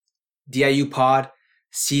DIU Pod,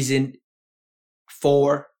 Season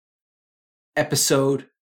 4, Episode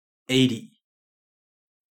 80.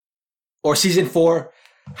 Or Season 4,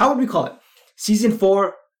 how would we call it? Season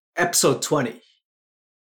 4, Episode 20.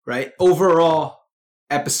 Right? Overall,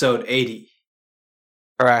 Episode 80.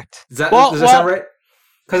 Correct. Does that sound right?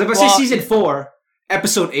 Because if I say Season 4,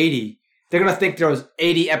 Episode 80, they're going to think there was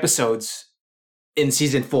 80 episodes in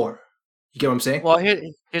Season 4. You get what I'm saying? Well,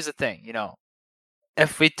 here's the thing,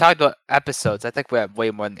 if we talk about episodes, I think we have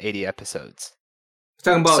way more than 80 episodes.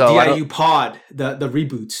 We're talking about DIU Pod, the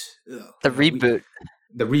reboot. The reboot.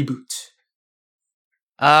 The reboot.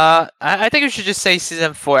 I think we should just say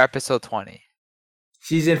Season 4, Episode 20.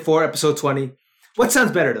 Season 4, Episode 20. What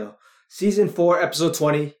sounds better, though? Season 4, Episode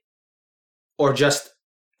 20, or just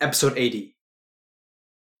Episode 80?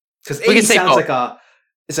 Because 80 sounds like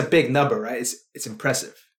it's a big number, right? It's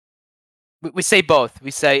impressive. We say both.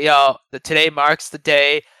 We say, today marks the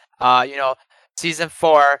day, Season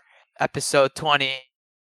 4, Episode 20.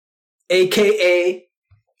 AKA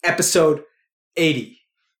Episode 80.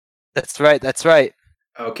 That's right.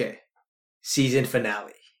 Okay. Season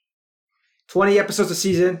finale. 20 episodes a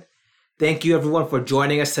season. Thank you, everyone, for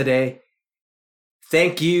joining us today.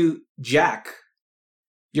 Thank you, Jack.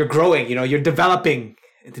 You're growing, you're developing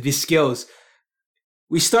into these skills.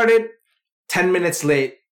 We started 10 minutes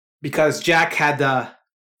late because Jack had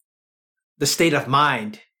the state of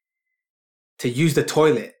mind to use the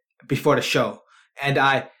toilet before the show. And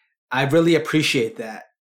I really appreciate that,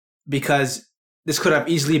 because this could have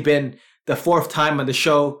easily been the fourth time on the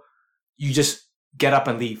show you just get up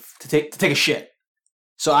and leave to take a shit.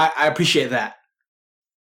 So I appreciate that.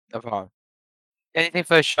 No problem. Anything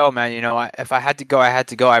for the show, man. If I had to go, I had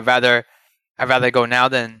to go. I'd rather go now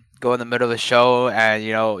than go in the middle of the show and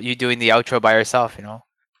you doing the outro by yourself.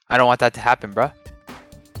 I don't want that to happen, bro.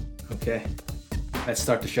 Okay, let's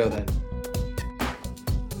start the show then.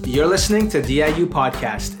 You're listening to DIU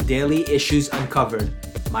Podcast, Daily Issues Uncovered.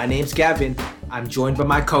 My name's Gavin. I'm joined by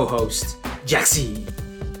my co-host, Jaxie.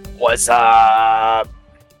 What's up?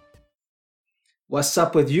 What's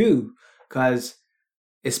up with you? Because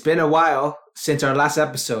it's been a while since our last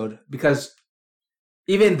episode. Because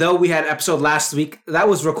even though we had an episode last week, that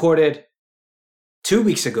was recorded 2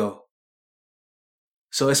 weeks ago.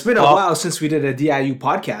 So it's been a while since we did a DIU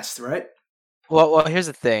podcast, right? Well, here's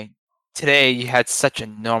the thing. Today you had such a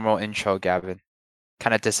normal intro, Gavin.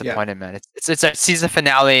 Kind of disappointed, man. It's a season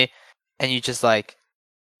finale, and you just like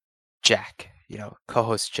Jack,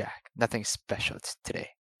 co-host Jack. Nothing special today.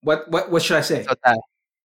 What should I say?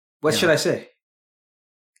 What should I say?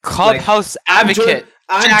 Clubhouse advocate.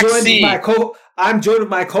 I'm joined with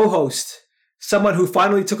my co-host, someone who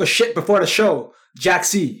finally took a shit before the show, Jack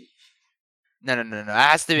C. No. It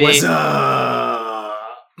has to be. What's up?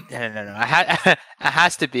 No. It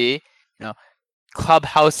has to be,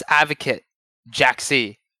 Clubhouse advocate, Jack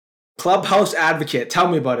C. Clubhouse advocate. Tell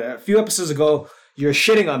me about it. A few episodes ago, you were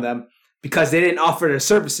shitting on them because they didn't offer their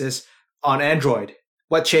services on Android.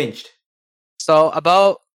 What changed? So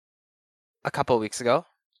about a couple of weeks ago,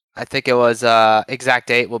 I think it was exact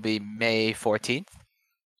date will be May 14th.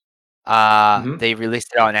 They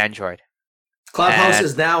released it on Android. Clubhouse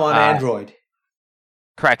is now on Android.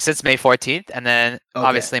 Correct. Since May 14th, and then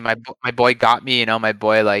obviously my boy got me. My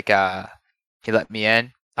boy he let me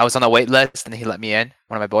in. I was on the wait list, and he let me in.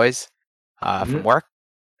 One of my boys from work.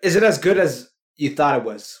 Is it as good as you thought it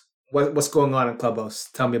was? What's going on in Clubhouse?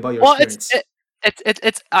 Tell me about your experience.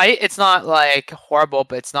 It's not like horrible,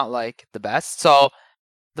 but it's not like the best. So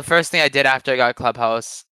the first thing I did after I got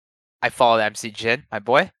Clubhouse, I followed MC Jin, my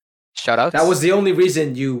boy. Shout out. That was the only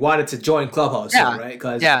reason you wanted to join Clubhouse, right?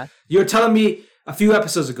 Because you were telling me a few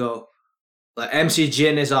episodes ago, like MC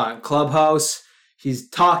Jin is on Clubhouse. He's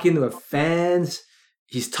talking with fans.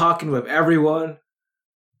 He's talking with everyone.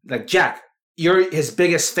 Like, Jack, you're his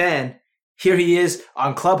biggest fan. Here he is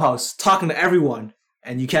on Clubhouse talking to everyone,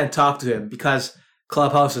 and you can't talk to him because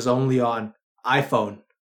Clubhouse is only on iPhone,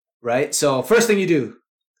 right? So first thing you do,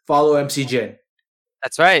 follow MC Jin.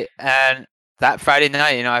 That's right. And that Friday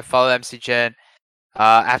night, I followed MC Jin.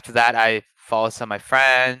 After that, I followed some of my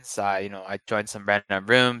friends. I joined some random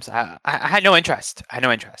rooms. I had no interest.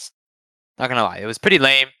 Not gonna lie, it was pretty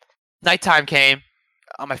lame. Nighttime came.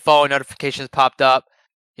 On my phone, notifications popped up.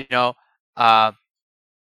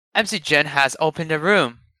 MC Jin has opened a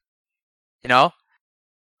room.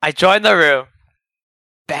 I joined the room.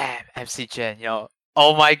 Bam, MC Jin.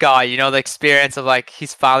 Oh my god. The experience of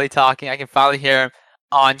he's finally talking. I can finally hear him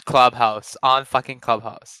on Clubhouse, on fucking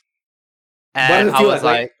Clubhouse. And what did it feel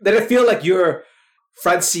like? Did it feel like your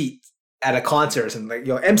front seat at a concert or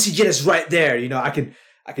something? MC Jin is right there. I can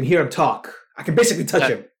hear him talk. I can basically touch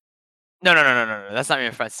him. No. That's not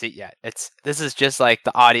even front seat yet. This is just like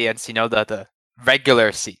the audience, the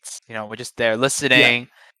regular seats. We're just there listening.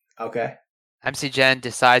 Yeah. Okay. MC Jen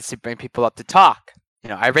decides to bring people up to talk.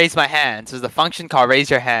 I raise my hand. So there's the function called "Raise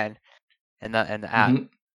Your Hand" in the app. Mm-hmm.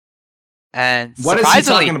 And what is he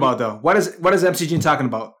talking about though? What is MC Jen talking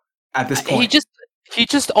about at this point? He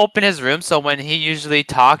just opened his room, so when he usually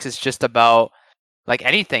talks, it's just about like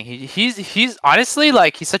anything. He's honestly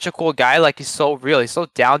like he's such a cool guy. Like he's so real. He's so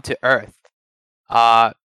down to earth.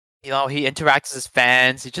 He interacts with his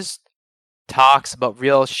fans. He just talks about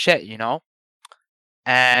real shit.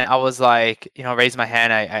 And I was like, raise my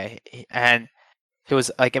hand. And he was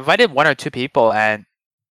like invited 1 or 2 people, and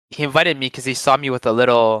he invited me because he saw me with a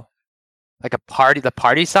little like the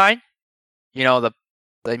party sign. The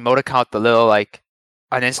emoticon, the little like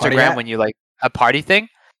on Instagram when you like a party thing.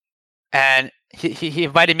 And he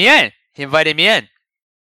invited me in.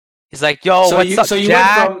 He's like, "Yo, what's up,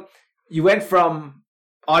 Jack?" You went from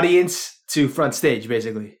audience to front stage,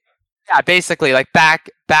 basically. Yeah, basically like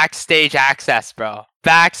backstage access, bro.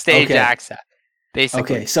 Backstage access,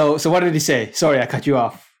 basically. Okay, so what did he say? Sorry, I cut you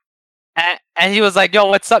off. And he was like, "Yo,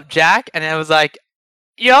 what's up, Jack?" And I was like,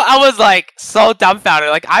 I was like so dumbfounded.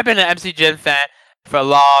 Like I've been an MC Jin fan for a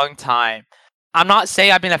long time. I'm not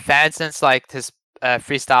saying I've been a fan since like his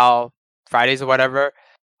Freestyle Fridays or whatever.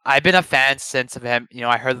 I've been a fan since of him.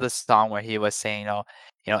 I heard this song where he was saying,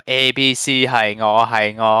 A B C 係我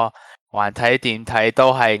係我，還睇電睇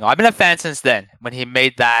都係我. I've been a fan since then. When he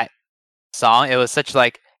made that song, it was such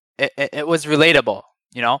like it was relatable.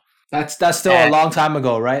 That's still a long time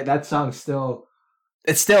ago, right? That song's still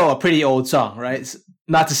a pretty old song, right?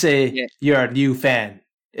 Not to say you're a new fan,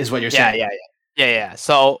 is what you're saying. Yeah.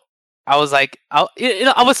 So I was like, I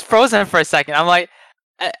was frozen for a second. I'm like,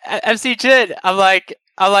 MC Jin. I'm like,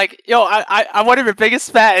 yo, I'm one of your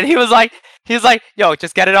biggest fan. And he was like, yo,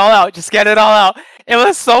 just get it all out. It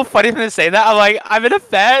was so funny for him to say that. I'm like, I've been a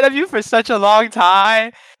fan of you for such a long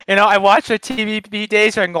time. I watched your TVB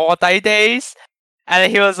days or Ngōtai days.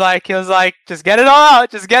 And he was like, just get it all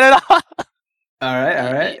out. All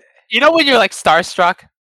right. When you're like starstruck?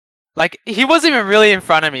 Like, he wasn't even really in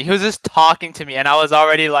front of me. He was just talking to me, and I was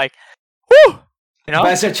already like, whoo!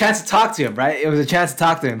 But it's a chance to talk to him, right? It was a chance to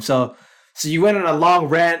talk to him. So you went on a long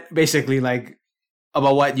rant, basically, like,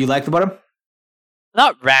 about what you liked about him?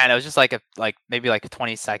 Not rant. It was just like maybe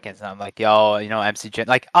 20 seconds. And I'm like, yo, MC Jin.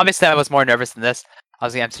 Like, obviously, I was more nervous than this. I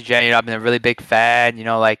was like, MC Jin, I've been a really big fan.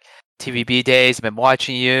 Like, TVB days. I've been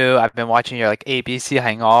watching you. I've been watching your, like, ABC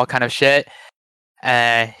hang all kind of shit.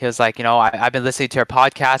 And he was like, I've been listening to your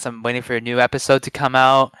podcast. I'm waiting for your new episode to come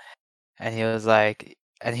out. And he was like,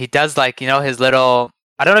 and he does like, his little,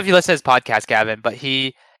 I don't know if you listen to his podcast, Gavin, but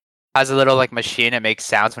he has a little like machine that makes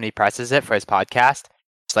sounds when he presses it for his podcast.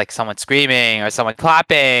 It's like someone screaming or someone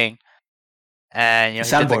clapping. And, he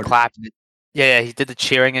did the clap. Yeah, he did the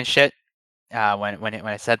cheering and shit when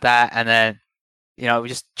I said that. And then, we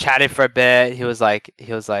just chatted for a bit. He was like,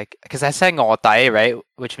 because I said ngōtai, right?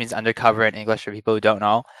 Which means undercover in English for people who don't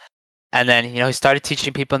know. And then, he started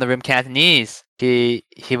teaching people in the room Cantonese. He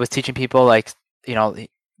was teaching people like,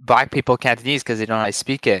 black people Cantonese because they don't know how to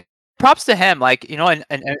speak it. Props to him. Like, in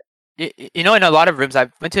a lot of rooms, I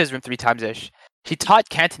went to his room 3 times-ish. He taught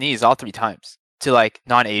Cantonese all 3 times to like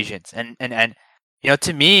non-Asians. And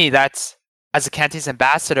to me, that's, as a Cantonese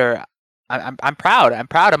ambassador, I'm proud. I'm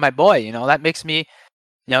proud of my boy. That makes me,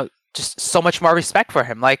 just so much more respect for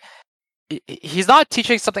him. Like, he's not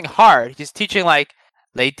teaching something hard. He's teaching like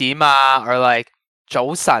Lei Dima or like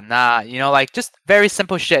Zhou San na, like just very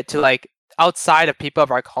simple shit to like outside of people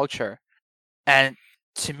of our culture. And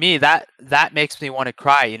to me, that makes me want to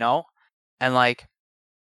cry, and like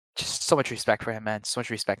just so much respect for him, man. So much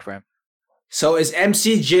respect for him. So is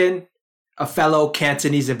MC Jin a fellow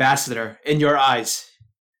Cantonese ambassador in your eyes?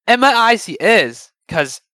 In my eyes, he is,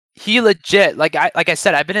 because he legit, like I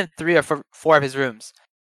said, I've been in 3 or 4 of his rooms.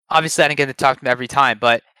 Obviously, I didn't get to talk to him every time,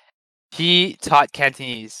 but he taught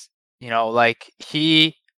Cantonese. Like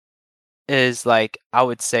he is like, I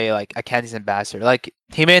would say like a Cantonese ambassador. Like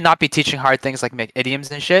he may not be teaching hard things like make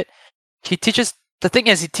idioms and shit. He teaches. The thing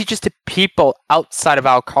is, he teaches to people outside of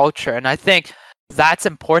our culture, and I think that's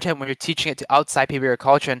important when you're teaching it to outside people of your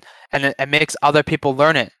culture, and it makes other people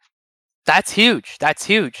learn it. That's huge.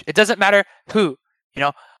 It doesn't matter who.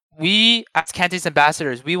 We as Cantonese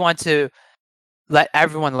ambassadors, we want to let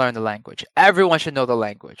everyone learn the language. Everyone should know the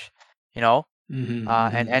language. And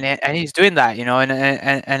he's doing that.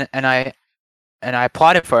 And I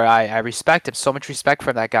applaud him for it. I respect him. So much respect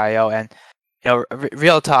for that guy, yo. And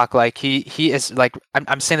real talk, like he is like,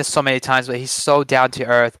 I'm saying this so many times, but he's so down to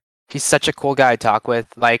earth. He's such a cool guy to talk with.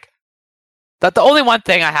 Like That the only one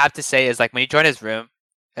thing I have to say is like when you join his room,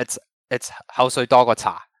 it's 口水多過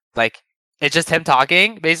茶. Like it's just him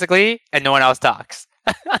talking basically, and no one else talks.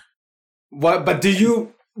 What? But do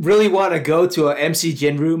you really want to go to a MC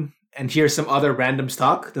Jin room and hear some other randoms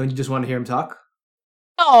talk? Don't you just want to hear him talk?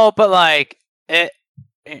 No, but like it,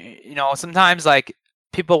 sometimes like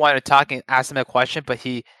people want to talk and ask him a question, but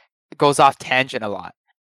he goes off tangent a lot.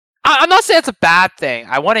 I'm not saying it's a bad thing.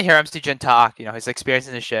 I want to hear MC Jin talk, his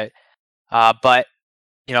experiences and shit. But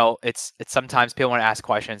it's sometimes people want to ask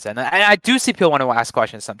questions, and I do see people want to ask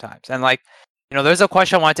questions sometimes. And like, there's a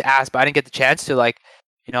question I wanted to ask, but I didn't get the chance to. Like,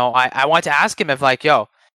 I want to ask him if like, do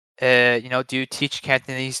you teach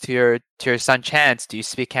Cantonese to your son Chance? Do you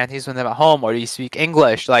speak Cantonese with him at home, or do you speak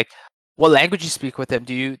English? Like, what language you speak with him?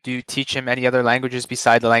 Do you teach him any other languages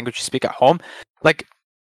beside the language you speak at home? Like,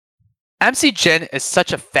 MC Jin is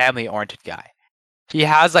such a family-oriented guy. He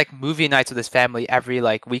has like movie nights with his family every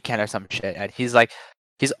like weekend or some shit, and he's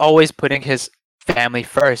always putting his family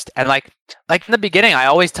first. And like in the beginning, I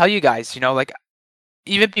always tell you guys, like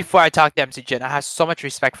even before I talked to MC Jin, I have so much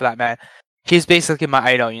respect for that man. He's basically my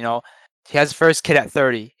idol. He has his first kid at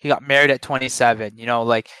 30. He got married at 27.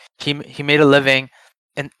 Like he made a living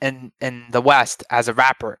in the West as a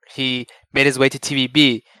rapper. He made his way to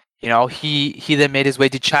TVB. He then made his way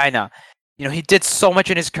to China. He did so much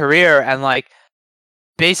in his career, and like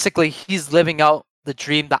basically he's living out the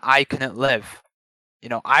dream that I couldn't live.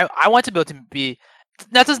 I want to be able to be.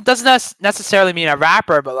 That doesn't necessarily mean a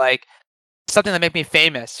rapper, but like something that make me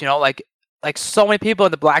famous. Like so many people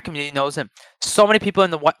in the Black community knows him. So many people in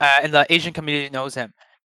the Asian community knows him.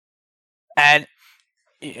 And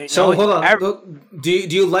so hold on. Do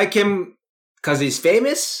you like him because he's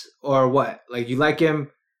famous, or what? Like you like him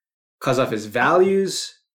because of his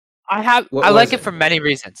values? I like it for many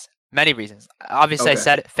reasons. Many reasons. Obviously, okay. I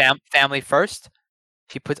said it, family first.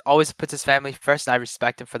 He always puts his family first, and I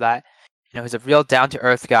respect him for that. He's a real down to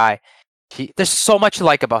earth guy. There's so much to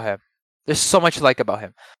like about him.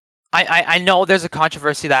 I know there's a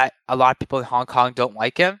controversy that a lot of people in Hong Kong don't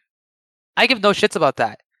like him. I give no shits about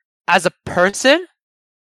that. As a person,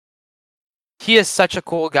 he is such a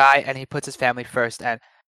cool guy, and he puts his family first. And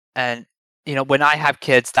when I have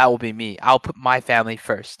kids, that will be me. I'll put my family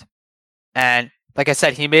first. And like I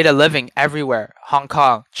said, he made a living everywhere. Hong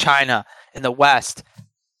Kong, China, in the West.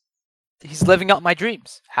 He's living out my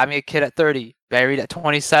dreams. Having a kid at 30, married at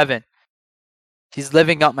 27. He's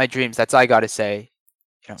living out my dreams. That's all I gotta say.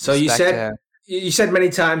 So you said many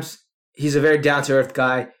times he's a very down to earth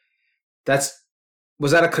guy.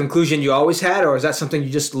 Was that a conclusion you always had, or is that something you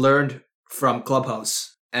just learned from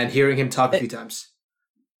Clubhouse and hearing him talk a few times?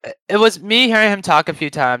 It was me hearing him talk a few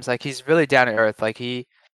times. Like he's really down to earth. Like he's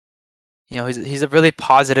a really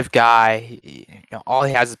positive guy. All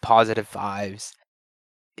he has is positive vibes.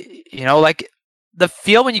 Like the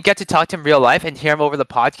feel when you get to talk to him in real life and hear him over the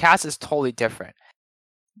podcast is totally different.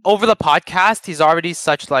 Over the podcast, he's already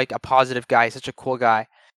such like a positive guy, such a cool guy.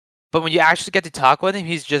 But when you actually get to talk with him,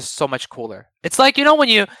 he's just so much cooler. It's like, when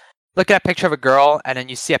you look at a picture of a girl and then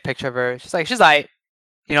you see a picture of her, she's like,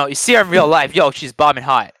 you see her in real life, she's bombing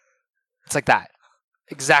hot. It's like that.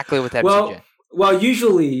 Exactly with MC Jin. Well,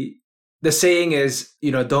 usually the saying is,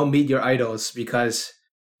 don't meet your idols because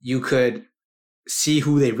you could see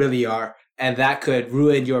who they really are, and that could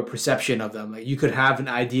ruin your perception of them. Like you could have an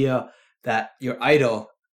idea that your idol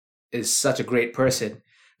is such a great person,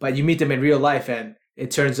 but you meet them in real life and it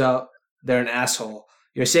turns out they're an asshole.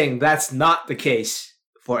 You're saying that's not the case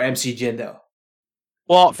for MC Jin, though?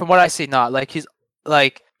 Well, from what I see, not. Like he's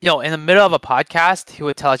like, in the middle of a podcast, he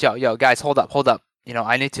would tell us, yo, guys, hold up.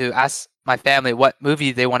 I need to ask my family what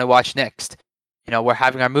movie they want to watch next. We're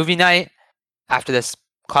having our movie night after this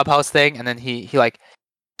Clubhouse thing, and then he like,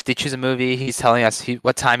 if they choose a movie, he's telling us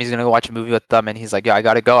what time he's gonna go watch a movie with them, and he's like, I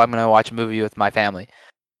gotta go. I'm gonna watch a movie with my family.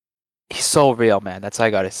 He's so real, man. That's all I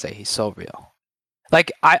gotta say. He's so real.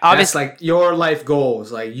 Like I obviously like your life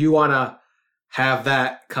goals. Like you wanna have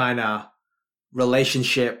that kind of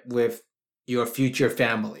relationship with your future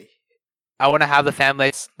family. I want to have the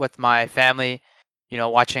families with my family.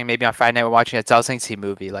 Watching maybe on Friday night we're watching a Zhao Xingqi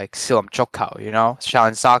movie like Silam Chokao,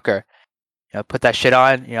 Shaolin Soccer. Put that shit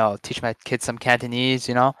on. Teach my kids some Cantonese.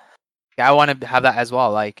 I want to have that as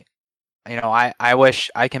well. Like, I wish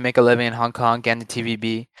I can make a living in Hong Kong, get into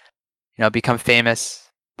TVB, become famous.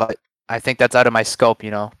 But I think that's out of my scope.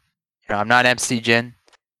 I'm not MC Jin.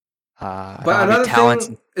 But another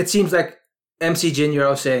thing, it seems like MC Jin, you're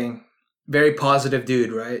all saying, very positive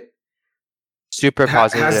dude, right? Super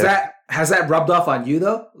positive. Has that rubbed off on you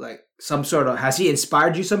though? Like has he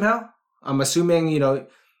inspired you somehow? I'm assuming,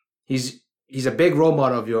 he's a big role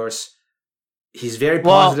model of yours. He's a very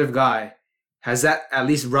positive guy. Has that at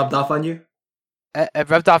least rubbed off on you? It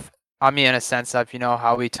rubbed off on me in a sense of,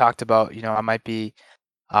 how we talked about, I might be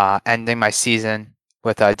ending my season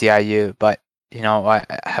with DIU, but I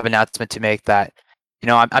have an announcement to make that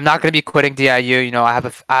I'm not going to be quitting DIU. I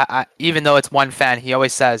have even though it's one fan, he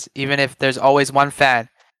always says, even if there's always one fan,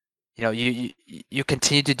 you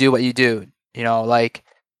continue to do what you do. Like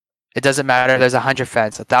it doesn't matter if there's 100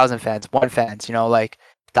 fans, 1,000 fans, one fans. Like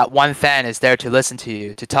that one fan is there to listen to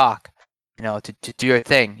you, to talk, to do your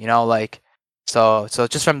thing. Like so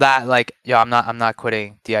just from that, like I'm not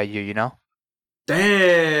quitting DIU.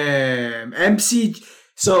 Damn, MC.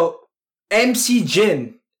 So MC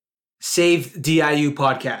Jin saved DIU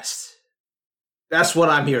podcast. That's what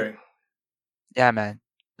I'm hearing. Yeah, man.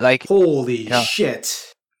 Like holy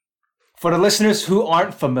shit. For the listeners who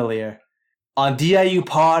aren't familiar, on DIU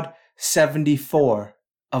Pod 74,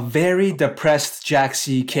 a very depressed Jack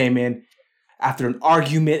C came in after an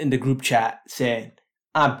argument in the group chat saying,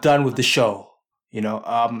 "I'm done with the show." You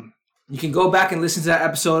can go back and listen to that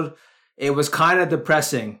episode. It was kind of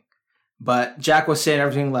depressing, but Jack was saying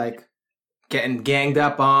everything like getting ganged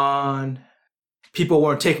up on. People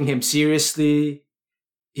weren't taking him seriously.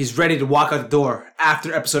 He's ready to walk out the door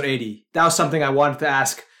after episode 80. That was something I wanted to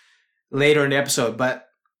ask later in the episode, but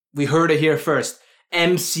we heard it here first.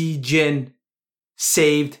 MC Jin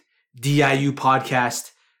saved DIU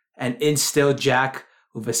podcast and instilled Jack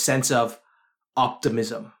with a sense of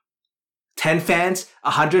optimism. 10 fans,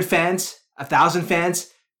 100 fans, 1,000 fans,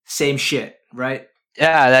 same shit, right?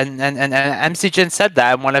 Yeah, and MC Jin said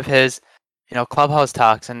that in one of his, Clubhouse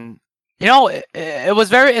talks, and it was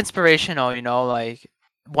very inspirational. Like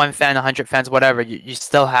one fan, 100 fans, whatever. You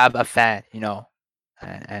still have a fan,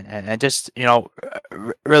 and just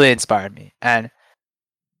really inspired me. And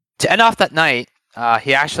to end off that night,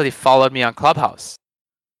 he actually followed me on Clubhouse.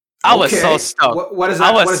 I was so stoked. What does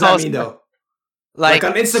that mean though? Like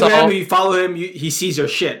on Instagram, you follow him, he sees your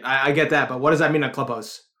shit. I get that, but what does that mean on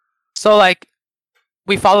Clubhouse? So like,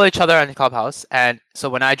 we follow each other on Clubhouse, and so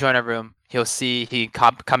when I join a room, he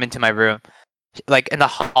come into my room, like in the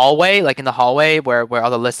hallway, where all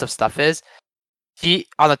the list of stuff is.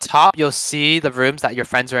 On the top, you'll see the rooms that your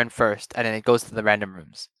friends are in first, and then it goes to the random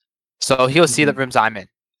rooms. So he'll see the rooms I'm in,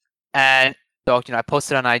 and so I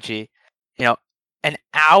posted on IG. An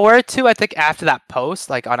hour or two, I think, after that post,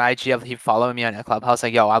 like on IG, of he following me on a Clubhouse,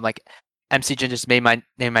 like, yo, I'm like, MC Jin just made my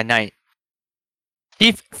night.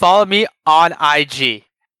 He followed me on IG.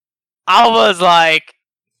 I was like,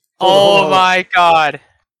 oh my god.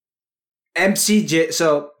 MC Jin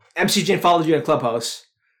followed you on Clubhouse.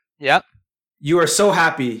 Yep. You were so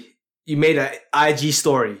happy. You made an IG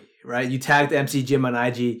story, right? You tagged MC Jin on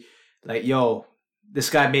IG, like, yo,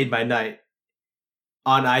 this guy made my night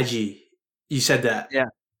on IG. You said that. Yeah.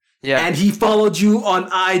 Yeah. And he followed you on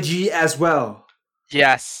IG as well.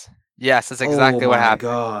 Yes. Yes, that's exactly what happened.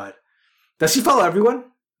 Oh my god. Does he follow everyone?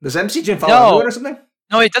 Does MC Jin follow everyone or something?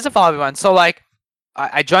 No, he doesn't follow everyone. So like,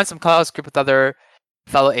 I joined some Clubhouse group with other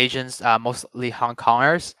fellow Asians, mostly Hong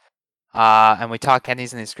Kongers, and we talk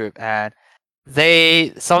candies in this group, and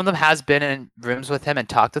some of them has been in rooms with him and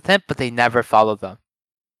talked with him, but they never followed them.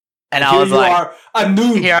 And I was like, you are a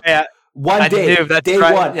noob. Here I am. One day, day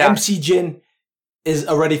right. One, yeah. MC Jin is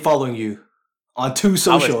already following you on 2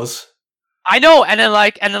 socials. I know, and then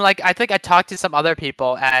like, I think I talked to some other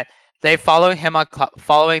people, and they following them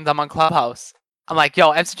on Clubhouse. I'm like,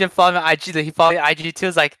 yo, MC Jin followed me on IG. He followed me on IG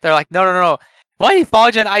too. They're like, no. Why he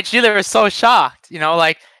followed you on IG? They were so shocked.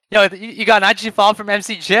 Like, yo, you got an IG follow from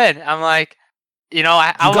MC Jin. I'm like, I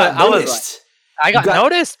got noticed,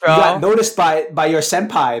 bro. You got noticed by your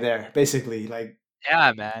senpai there, basically. Like,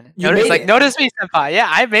 yeah, man. Notice me, senpai. Yeah,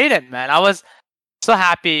 I made it, man. I was so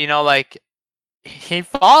happy. Like, he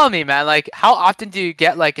followed me, man. Like, how often do you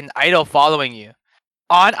get like an idol following you?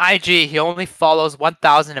 On IG, he only follows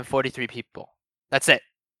 1,043 people. That's it.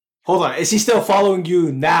 Hold on, is he still following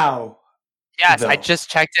you now? Yes, though? I just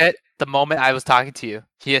checked it the moment I was talking to you.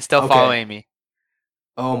 He is still following me.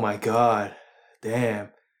 Oh my god. Damn.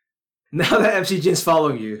 Now that MC Jin's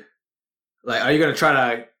following you, like, are you gonna try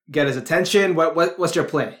to get his attention? What's your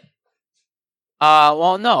play?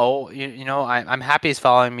 Well, no. I'm happy he's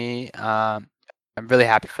following me. I'm really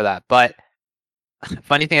happy for that. But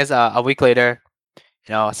funny thing is, a week later,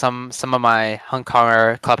 some of my Hong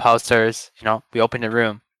Konger clubhousers, we opened a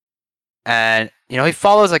room, and he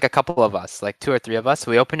follows like a couple of us, like 2 or 3 of us.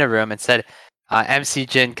 So we opened a room and said, MC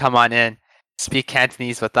Jin, come on in, speak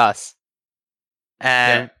Cantonese with us.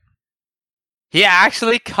 And he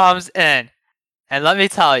actually comes in, and let me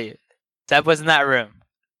tell you, Seb was in that room,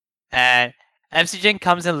 and MC Jin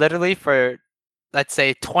comes in literally for, let's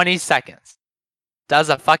say, 20 seconds, does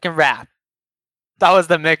a fucking rap, That was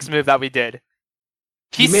the mix move that we did.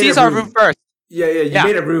 He You made sees a our room. room first. Yeah. You Yeah.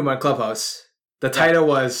 made a room on Clubhouse. The title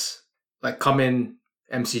was like "Come in,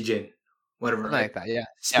 MC Jin," whatever. Something Right? like that. Yeah.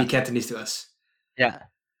 Speak Cantonese to us. Yeah.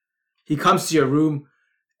 He comes to your room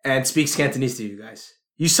and speaks Cantonese to you guys.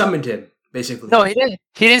 You summoned him, basically. No, he didn't.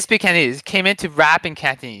 He didn't speak Cantonese. He came in to rap in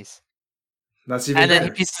Cantonese. That's even And then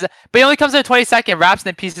better. he pieces out. But he only comes in 20 seconds, raps, and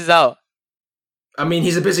then pieces out. I mean,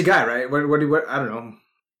 he's a busy guy, right? What I don't know.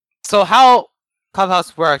 So how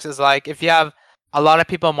Clubhouse works is like if you have a lot of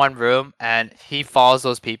people in one room and he follows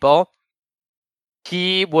those people,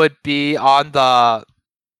 he would be on the.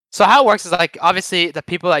 So how it works is like obviously the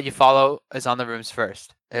people that you follow is on the rooms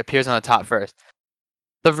first. It appears on the top first.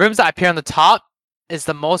 The rooms that appear on the top is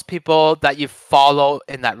the most people that you follow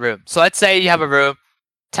in that room. So let's say you have a room,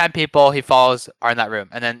 10 people he follows are in that room,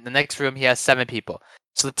 and then the next room he has 7 people.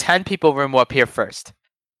 So the 10 people room will appear first.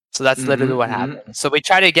 So that's literally what happened. So we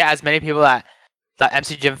try to get as many people that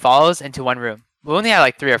MC Jim follows into one room. We only had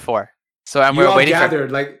like 3 or 4. So and You we're all waiting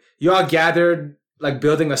gathered like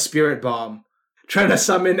building a spirit bomb, trying to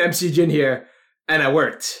summon MC Jin here, and it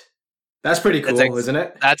worked. That's pretty cool, isn't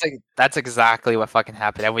it? That's exactly what fucking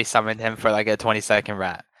happened. And we summoned him for like a 20-second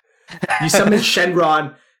rap. You summoned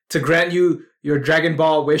Shenron to grant you your Dragon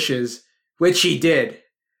Ball wishes, which he did.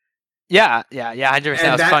 Yeah, 100%.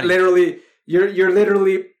 And that funny. literally,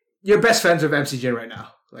 you're best friends with MC Jin right now.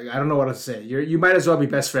 Like, I don't know what else to say. You might as well be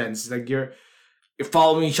best friends. Like, you're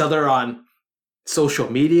following each other on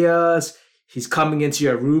social medias. He's coming into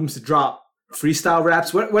your rooms to drop freestyle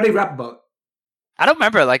raps. What did he rap about? I don't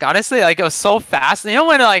remember. Like honestly, like it was so fast. You know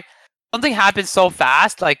when like something happens so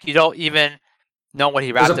fast, like you don't even know what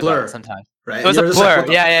he rapped about sometimes. Right? It was a blur.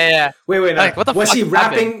 Like, yeah. Wait. Like, what the was fuck he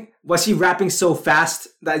rapping? happened? Was he rapping so fast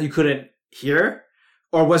that you couldn't hear,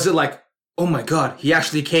 or was it like, oh my god, he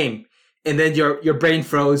actually came, and then your brain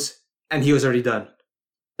froze and he was already done?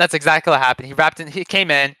 That's exactly what happened. He rapped in. He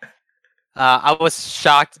came in. I was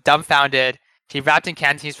shocked, dumbfounded. He rapped in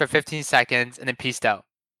Cantonese for 15 seconds and then peaced out.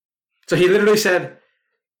 So he literally said,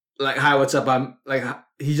 like, "Hi, what's up?" I'm like,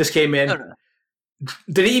 he just came in. No.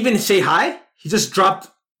 Did he even say hi? He just dropped.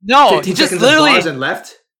 No, he just literally bars and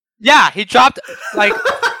left. Yeah, he dropped like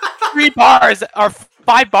 3 bars or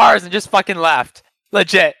 5 bars and just fucking left.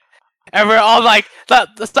 Legit. And we're all like,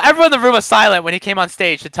 everyone in the room was silent when he came on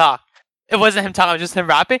stage to talk. It wasn't him talking, it was just him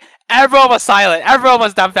rapping. Everyone was silent. Everyone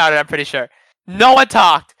was dumbfounded, I'm pretty sure. No one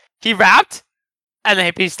talked. He rapped, and then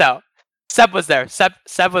he peaced out. Seb was there. Seb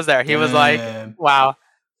was there. He was like, wow.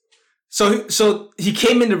 So he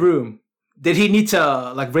came in the room. Did he need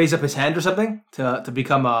to like raise up his hand or something to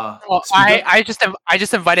become a speaker? I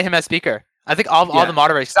just invited him as speaker. I think all the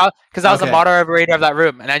moderators, because I was the moderator of that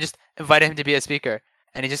room, and I just invited him to be a speaker,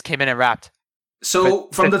 and he just came in and rapped. So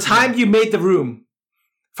from the time you made the room,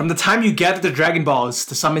 from the time you gathered the Dragon Balls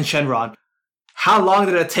to summon Shenron, how long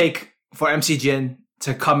did it take for MC Jin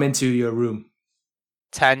to come into your room?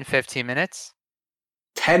 10-15 minutes.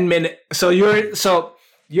 10 minutes. So you're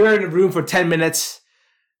in the room for 10 minutes,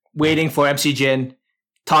 waiting for MC Jin,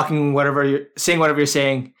 saying whatever you're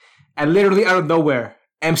saying, and literally out of nowhere,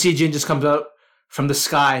 MC Jin just comes out from the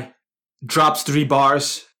sky, drops 3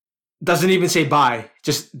 bars, doesn't even say bye,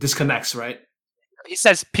 just disconnects, right? He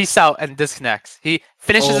says peace out and disconnects. He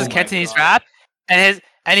finishes his Cantonese rap, and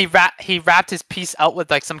he rapped his peace out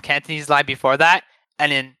with like some Cantonese line before that,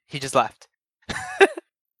 and then he just left.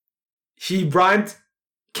 He rhymed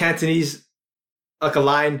Cantonese like a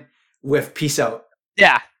line with peace out.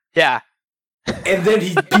 Yeah. And then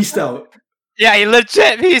he peaced out. Yeah, he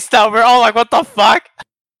legit peaced out. We're all like, what the fuck?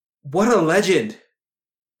 What a legend.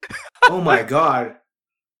 Oh my god.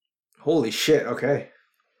 Holy shit, okay.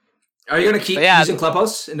 Are you going to keep using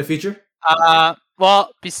Clubhouse in the future?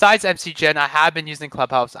 Well, besides MC Jin, I have been using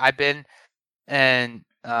Clubhouse. I've been in,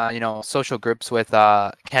 social groups with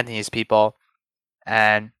Cantonese people.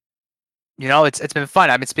 And, it's been fun.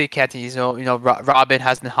 I've been speaking Cantonese. Robin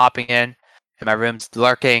has been hopping in my rooms,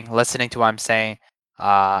 lurking, listening to what I'm saying.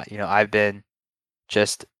 I've been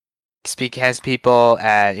just speaking as people.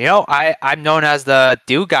 And, I'm known as the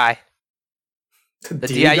DIU guy. The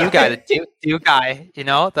DIU guy, the DIU guy, the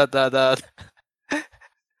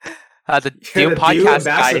DIU podcast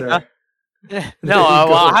guy. No,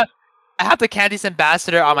 well, I have the Cantonese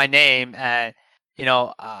ambassador on my name, and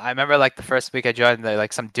I remember like the first week I joined,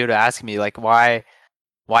 like some dude asked me like why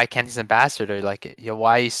Cantonese ambassador, like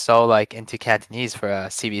why are you so like into Cantonese for a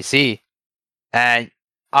CBC, and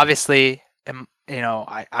obviously I'm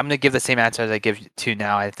gonna give the same answer as I give to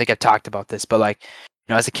now. I think I've talked about this, but like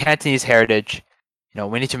as a Cantonese heritage.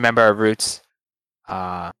 We need to remember our roots.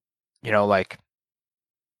 Like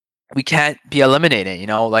we can't be eliminated.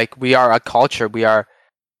 Like we are a culture. We are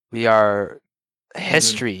Mm-hmm.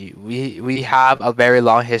 history. We have a very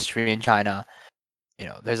long history in China.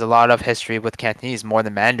 There's a lot of history with Cantonese more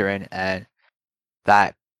than Mandarin, and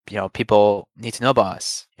that people need to know about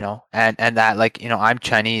us. And that, like, I'm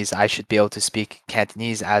Chinese. I should be able to speak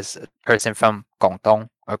Cantonese as a person from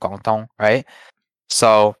Guangdong, right?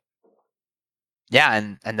 So yeah,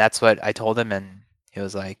 and that's what I told him, and he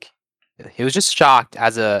was just shocked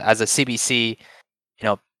as a CBC, you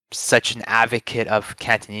know, such an advocate of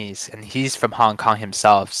Cantonese, and he's from Hong Kong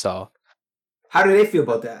himself. So How do they feel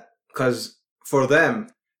about that? Because for them,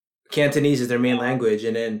 Cantonese is their main language,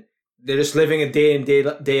 and then they're just living a day in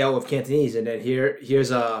day out of Cantonese, and then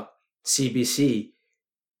here's a CBC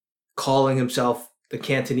calling himself the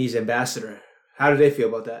Cantonese ambassador. How do they feel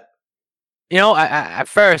about that? at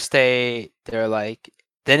first they're like,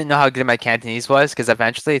 they didn't know how good my Cantonese was, because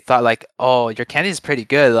eventually they thought like, oh, your Cantonese is pretty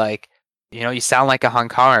good. Like, you sound like a Hong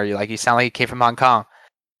Konger. You sound like you came from Hong Kong.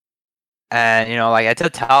 And like I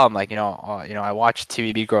did tell them, like, I watched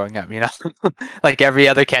TVB growing up, like every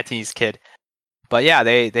other Cantonese kid. But yeah,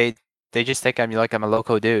 they just think I'm a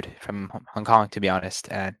local dude from Hong Kong, to be honest,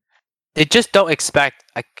 and they just don't expect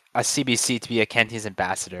a CBC to be a Cantonese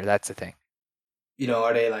ambassador. That's the thing.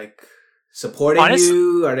 Are they like supporting Honestly,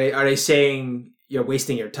 you? Are they saying you're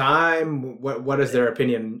wasting your time? What is their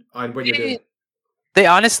opinion on what you're doing? they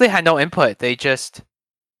honestly had no input. They just,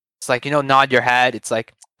 it's like, nod your head. It's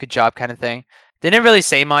like, good job, kind of thing. They didn't really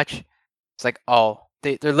say much. It's like, oh,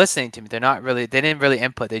 they're listening to me. They didn't really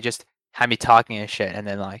input. They just had me talking and shit, and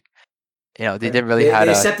then, like, they And didn't really they had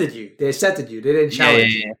a, accepted you. They accepted you. They didn't yeah, yeah,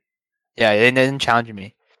 challenge you. yeah. Yeah, they didn't challenge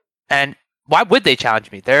me. And why would they challenge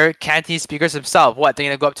me? They're Cantonese speakers themselves. What? They're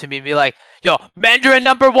gonna go up to me and be like, "Yo, Mandarin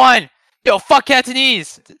number one. Yo, fuck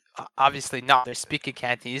Cantonese." Obviously not. They're speaking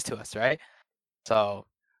Cantonese to us, right? So,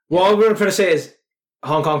 Well, all we're trying to say is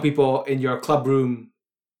Hong Kong people in your club room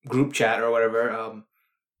group chat or whatever,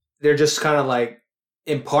 they're just kind of like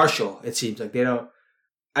impartial. It seems like they don't.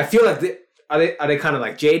 I feel like they kind of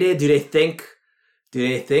like jaded? Do they think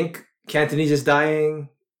Cantonese is dying?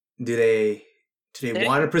 Do they do they they,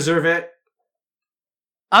 want to preserve it?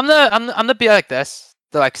 I'm the be like this.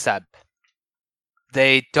 They're like Seb.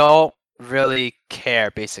 They don't really care.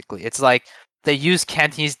 Basically, it's like they use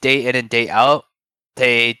Cantonese day in and day out.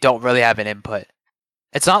 They don't really have an input.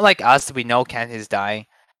 It's not like us. We know Cantonese is dying.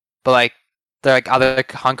 But like, they're like other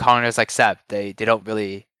Hong Kongers like Seb. They don't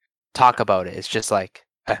really talk about it. It's just like,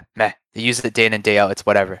 meh. They use it day in and day out. It's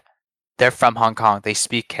whatever. They're from Hong Kong. They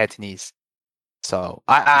speak Cantonese. So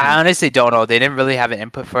I Mm-hmm. honestly don't know. They didn't really have an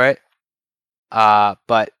input for it.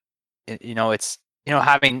 But it's,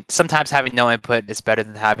 having, sometimes having no input is better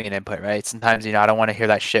than having an input, right? Sometimes, I don't want to hear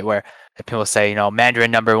that shit where people say,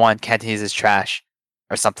 Mandarin number one, Cantonese is trash,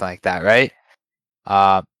 or something like that, right?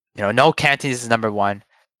 Uh, no, Cantonese is number one.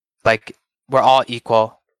 Like, we're all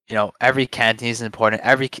equal. Every Cantonese is important.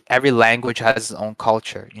 Every language has its own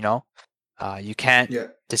culture. You can't Yeah.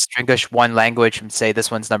 distinguish one language and say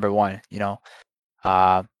this one's number one.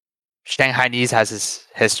 Uh, Shanghainese has its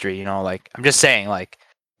history. Like, I'm just saying, like,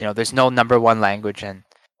 there's no number one language, and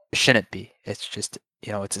it shouldn't be. It's just,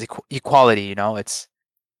 it's equality. It's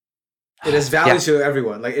It has yeah, value to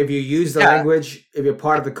everyone. Like if you use the yeah, language, if you're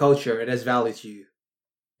part of the culture, it has value to you.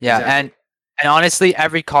 yeah, and Exactly. and honestly,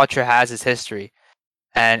 every culture has its history.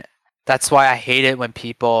 And that's why I hate it when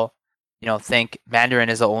people, think Mandarin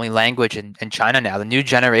is the only language in China now. The new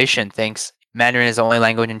generation thinks Mandarin is the only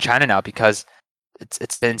language in China now, because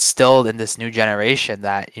it's been instilled in this new generation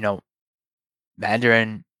that,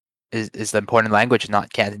 Mandarin is the important language,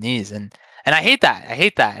 not Cantonese. And I hate that. I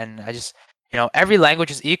hate that. And I just, every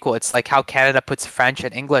language is equal. It's like how Canada puts French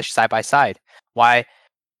and English side by side. Why,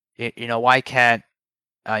 why can't,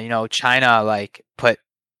 China, like, put,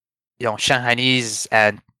 Shanghainese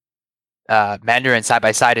and Mandarin side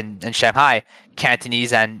by side in Shanghai,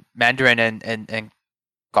 Cantonese and Mandarin in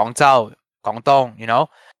Guangzhou, Guangdong.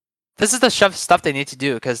 This is the stuff they need to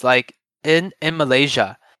do, because, like, in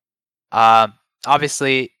Malaysia, um,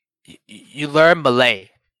 obviously you learn Malay,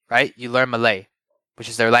 right? You learn Malay, which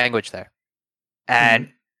is their language there, and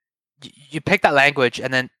Mm-hmm. you pick that language,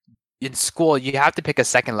 and then in school you have to pick a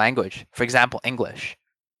second language. For example, English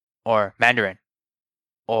or Mandarin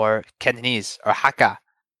or Cantonese or Hakka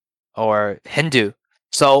or Hindu.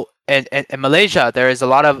 So in Malaysia, there is a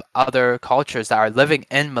lot of other cultures that are living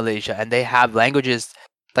in Malaysia, and they have languages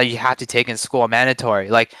that you have to take in school, mandatory.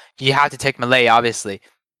 Like, you have to take Malay, obviously,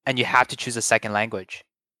 and you have to choose a second language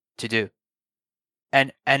to do.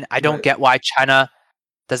 And I don't Right. get why China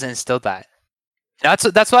doesn't instill that. That's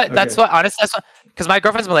what Okay. honestly, that's what, because my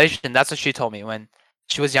girlfriend's Malaysian. That's what she told me when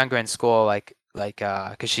she was younger in school,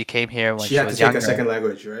 because she came here when She she had to was take a younger. second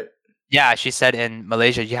language, right? Yeah, she said in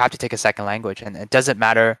Malaysia you have to take a second language, and it doesn't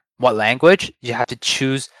matter what language, you have to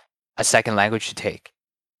choose a second language to take.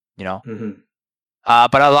 You know, Mm-hmm.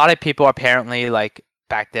 but a lot of people apparently like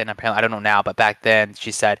back then. Apparently, I don't know now, but back then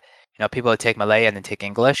she said, people would take Malay and then take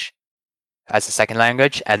English as a second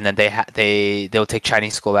language, and then they'll take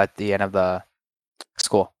Chinese school at the end of the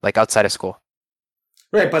school, like outside of school.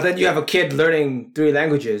 Right, but then you have a kid learning three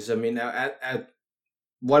languages. I mean, at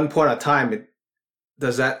one point of time,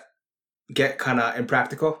 does that get kind of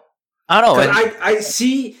impractical? I don't know.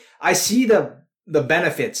 Because I see the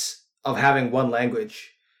benefits of having one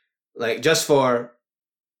language, like just for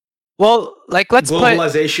Well, like let's put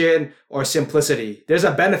globalization or simplicity. There's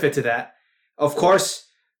a benefit to that. Of course,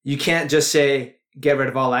 you can't just say get rid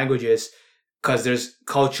of all languages because there's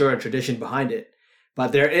culture and tradition behind it.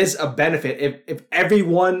 But there is a benefit if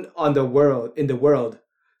everyone in the world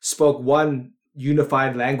spoke one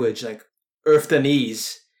unified language like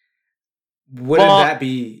Earthanese, wouldn't well, that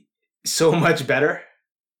be so much better?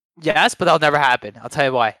 yes, but that'll never happen. I'll tell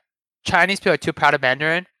you why. Chinese people are too proud of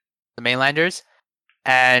Mandarin, the mainlanders,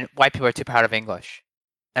 and white people are too proud of English,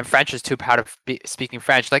 and French is too proud of speaking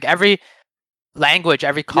French. Like every language,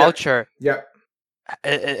 every culture Yeah.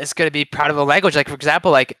 is going to be proud of a language. Like for example,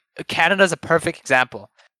 like Canada's a perfect example.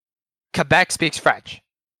 Quebec speaks French.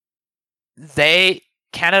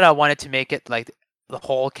 Canada wanted to make it like the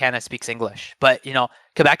whole Canada speaks English, but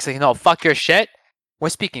Quebec's like, no, fuck your shit. We're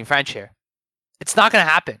speaking French here. It's not gonna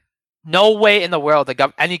happen. No way in the world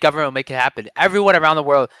any government will make it happen. Everyone around the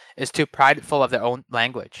world is too prideful of their own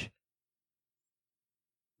language.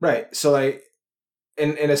 Right. So like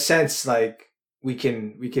in a sense, like we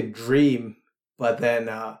can dream, but then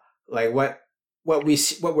like what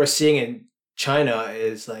we're seeing in China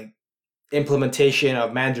is like implementation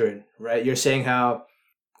of Mandarin, right? You're saying how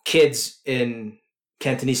kids in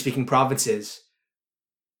Cantonese speaking provinces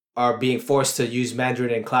are being forced to use Mandarin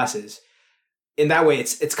in classes. In that way,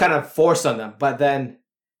 it's kind of forced on them. But then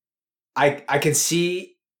I can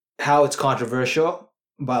see how it's controversial,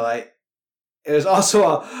 but like there's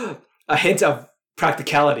also a hint of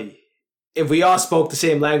practicality. If we all spoke the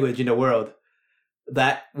same language in the world,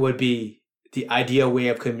 that would be the ideal way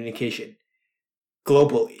of communication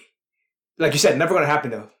globally. Like you said, never going to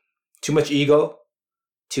happen though. Too much ego,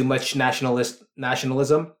 too much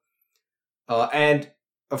nationalism, and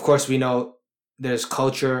of course we know there's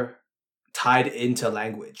culture tied into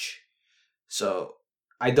language. So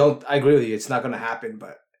I agree with you. It's not going to happen.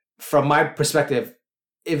 But from my perspective,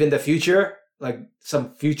 if in the future, like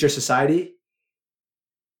some future society,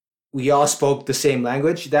 we all spoke the same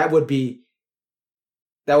language, that would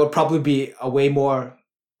probably be a way more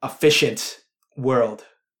efficient world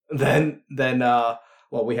than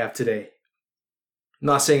what we have today.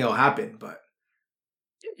 Not saying it'll happen, but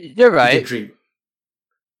You're you right. can dream.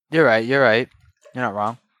 You're right. You're not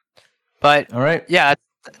wrong. But All right. yeah,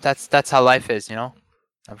 that's how life is,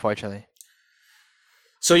 unfortunately.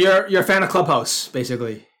 So you're a fan of Clubhouse,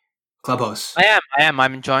 basically. Clubhouse. I am.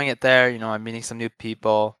 I'm enjoying it there. I'm meeting some new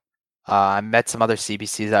people. I met some other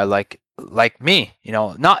CBCs that are like me.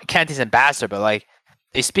 Not Cantonese ambassador, but like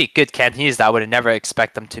they speak good Cantonese. That I would never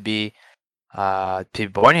expect them to be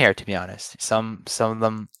born here. To be honest, some of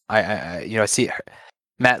them I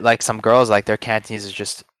met like some girls like their Cantonese is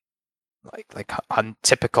just like on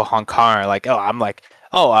typical Hong Kong. Like I'm like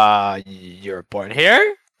you're born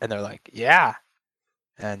here, and they're like yeah.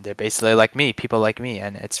 And they're basically like me, people like me.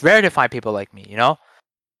 And it's rare to find people like me,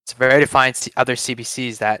 It's rare to find other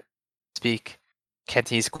CBCs that speak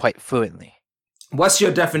Cantonese quite fluently. What's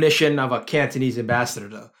your definition of a Cantonese ambassador,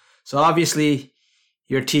 though? So obviously,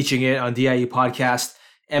 you're teaching it on DIU Podcast.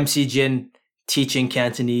 MC Jin teaching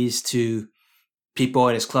Cantonese to people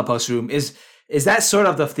in his clubhouse room. Is that sort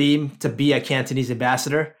of the theme, to be a Cantonese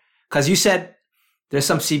ambassador? Because you said there's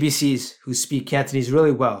some CBCs who speak Cantonese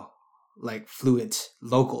really well, like fluent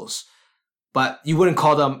locals, but you wouldn't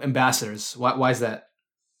call them ambassadors. Why is that?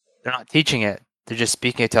 They're not teaching it; they're just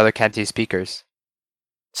speaking it to other Cantonese speakers.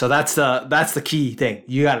 So that's the key thing.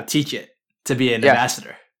 You got to teach it to be an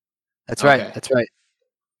ambassador. That's right. Okay. That's right.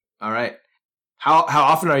 All right. How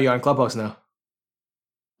often are you on Clubhouse now?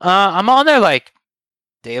 I'm on there like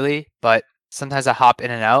daily, but sometimes I hop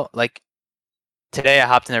in and out. Like today, I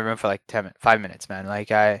hopped in the room for like 5 minutes, man.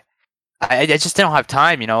 Like I just don't have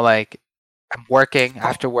time, Like I'm working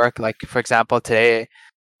after work. Like for example, today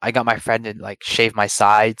I got my friend to like shave my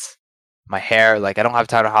sides, my hair. Like I don't have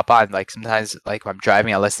time to hop on. Like sometimes, like when I'm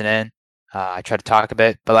driving, I listen in. I try to talk a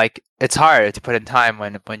bit, but like it's hard to put in time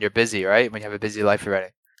when you're busy, right? When you have a busy life already.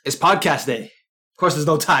 It's podcast day. Of course, there's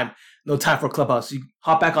no time. no time for Clubhouse. You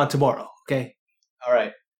hop back on tomorrow, okay? All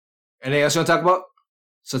right. Anything else you want to talk about?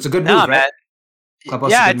 So it's a good move, right? Man.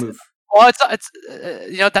 Clubhouse Yeah, is a good move. well, it's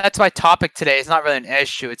that's my topic today. It's not really an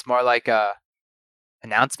issue. It's more like a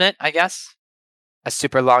announcement, I guess. A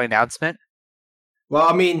super long announcement. Well,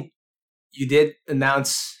 I mean, you did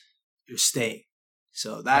announce you're staying,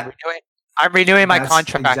 so that I'm renewing my that's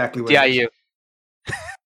contract exactly with what it is. DIU.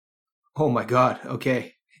 Oh my god.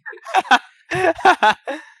 Okay.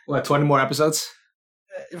 What? 20 more episodes?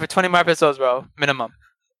 For 20 more episodes, bro, minimum.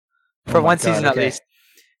 For Oh my one God, season at okay. least.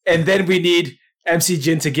 And then we need MC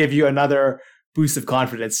Jin to give you another boost of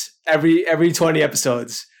confidence. Every 20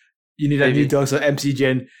 episodes, you need a Maybe. new dose of MC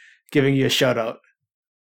Jin giving you a shout out.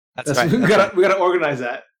 That's right. We that's right. gotta organize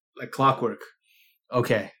that like clockwork.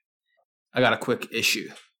 Okay, I got a quick issue.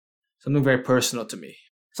 Something very personal to me.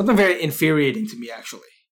 Something very infuriating to me, actually.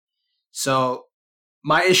 So,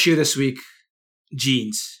 my issue this week: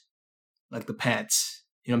 jeans, like the pants.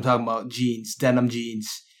 You know, I'm talking about jeans, denim jeans.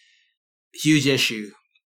 Huge issue,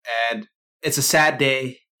 and it's a sad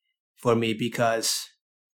day for me because,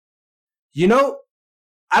 you know,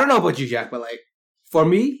 I don't know about you, Jack, but like for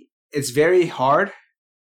me, it's very hard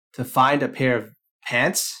to find a pair of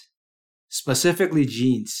pants, specifically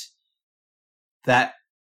jeans, that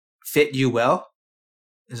fit you well,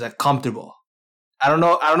 is like comfortable. I don't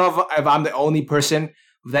know if I'm the only person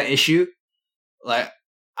with that issue. Like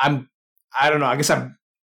I don't know. I guess I'm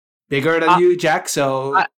bigger than you, Jack.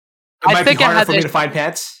 So it might be harder for me to find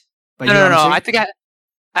pants. But No, you know no, what I'm no. saying? I think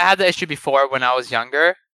I had the issue before when I was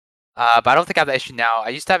younger, but I don't think I have the issue now. I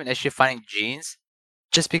used to have an issue finding jeans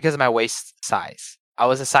just because of my waist size. I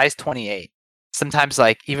was a size 28. Sometimes,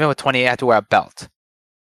 like, even with 28, I had to wear a belt. It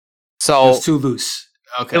So was too loose.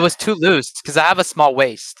 Okay. it was too loose because I have a small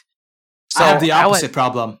waist. So I have the I opposite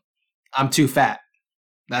problem. I'm too fat.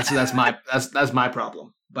 That's my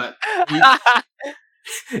problem. But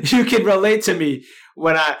you can relate to me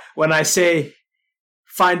when I say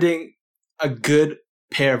finding a good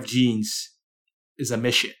pair of jeans is a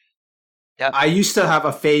mission. Yep. I used to have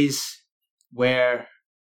a phase where,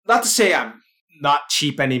 not to say I'm not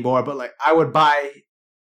cheap anymore, but like I would buy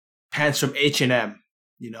pants from H&M,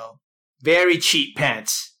 you know, very cheap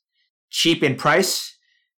pants, cheap in price,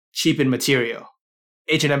 cheap in material.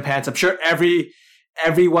 H&M pants. I'm sure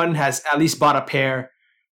everyone has at least bought a pair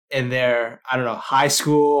in their, I don't know, high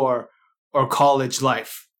school or college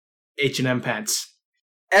life. H&M pants.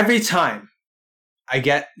 Every time I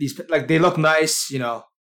get these, like, they look nice, you know,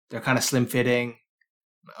 they're kind of slim fitting.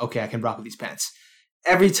 Okay, I can rock with these pants.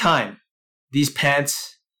 Every time these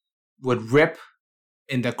pants would rip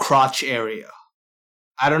in the crotch area.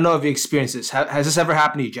 I don't know if you experienced this. Has this ever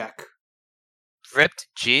happened to you, Jack? ripped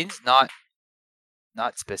jeans, not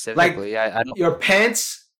specifically. I don't. Your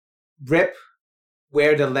pants rip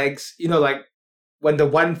where the legs, you know, like when the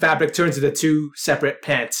one fabric turns into two separate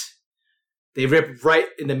pants, they rip right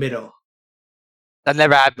in the middle. That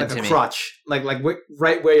never happened Like to a me. crotch. Like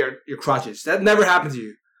right where your crotch is. That never happened to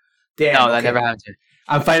you. Damn. No, okay. that never happened to me.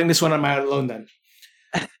 I'm fighting this one on my own alone then.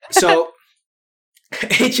 So,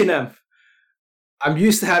 H&M. I'm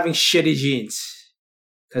used to having shitty jeans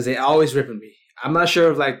because they always rip on me. I'm not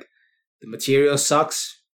sure if like the material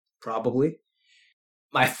sucks. Probably.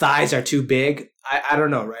 My thighs are too big. I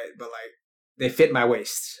don't know, right? But like they fit my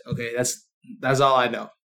waist. Okay, that's all I know.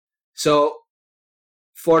 So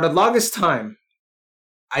for the longest time,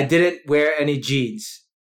 I didn't wear any jeans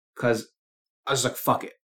because I was like, fuck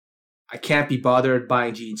it. I can't be bothered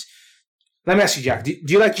buying jeans. Let me ask you, Jack. Do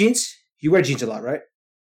you like jeans? You wear jeans a lot, right?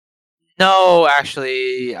 No,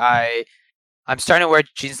 actually, I'm starting to wear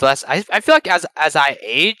jeans less. I feel like as I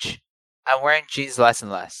age, I'm wearing jeans less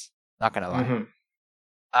and less. Not gonna lie. Mm-hmm.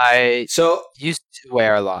 I So used to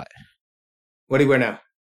wear a lot. what do you wear now?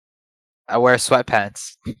 I wear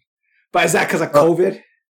sweatpants. But is that because of COVID?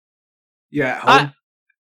 Yeah, at home.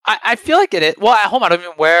 I feel like it is. Well, at home I don't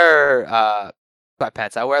even wear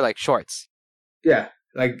sweatpants. I wear like shorts. Yeah,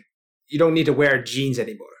 like you don't need to wear jeans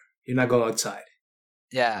anymore. You're not going outside.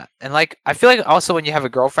 Yeah, and like I feel like also when you have a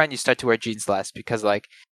girlfriend, you start to wear jeans less because like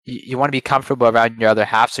you want to be comfortable around your other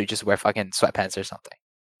half, so you just wear fucking sweatpants or something.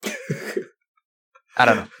 I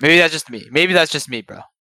don't know. Maybe that's just me, bro.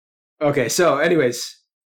 Okay, so anyways,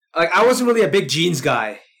 like I wasn't really a big jeans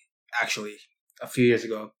guy actually a few years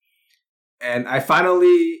ago, and I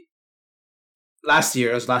finally last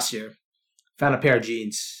year found a pair of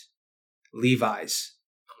jeans, Levi's.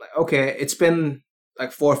 I'm like, okay, it's been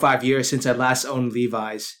like 4 or 5 years since I last owned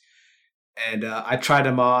Levi's, and I tried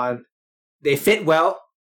them on. They fit well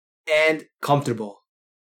and comfortable.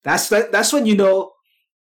 That's when you know,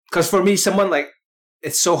 because for me, someone like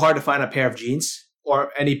it's so hard to find a pair of jeans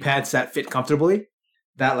or any pants that fit comfortably.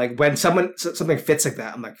 That like when something fits like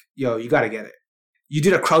that, I'm like, yo, you gotta get it. You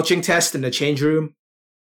did a crouching test in the change room.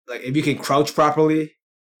 Like if you can crouch properly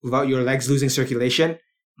without your legs losing circulation,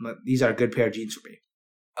 I'm like, these are a good pair of jeans for me.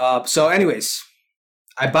 So anyways,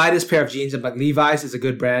 I buy this pair of jeans. I'm like, Levi's is a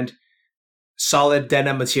good brand, solid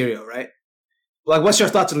denim material, right? Like, what's your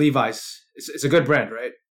thoughts on Levi's? It's a good brand,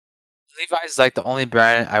 right? Levi's is like the only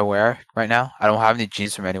brand I wear right now. I don't have any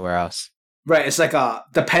jeans from anywhere else. Right. It's like a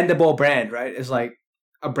dependable brand, right? It's like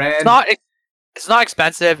a brand. It's not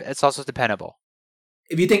expensive. It's also dependable.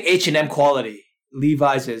 If you think H&M quality,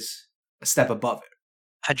 Levi's is a step above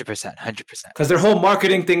it. 100%. Because their whole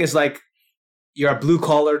marketing thing is like, you're a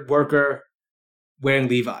blue-collared worker wearing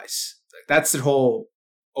Levi's. That's their whole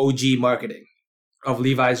OG marketing of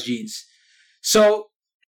Levi's jeans. So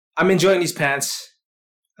I'm enjoying these pants.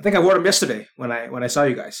 I think I wore them yesterday when I saw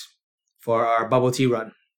you guys for our bubble tea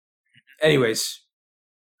run. Anyways,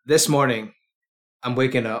 this morning I'm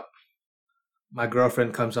waking up. My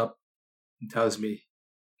girlfriend comes up and tells me,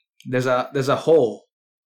 "There's a hole.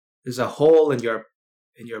 There's a hole in your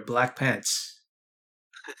black pants."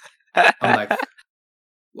 I'm like,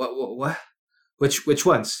 what? Which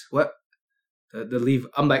ones? What?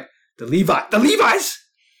 I'm like, the Levi's?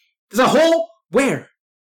 There's a hole? Where?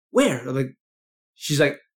 I'm like, she's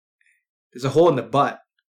like, there's a hole in the butt.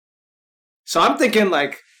 So I'm thinking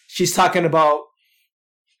like she's talking about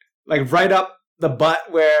like right up the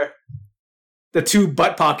butt where the two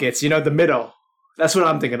butt pockets, the middle. That's what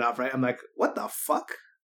I'm thinking of, right? I'm like, what the fuck?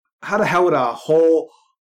 How the hell would a hole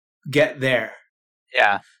get there?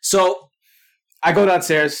 Yeah. So I go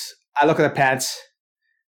downstairs, I look at the pants,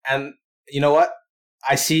 and you know what?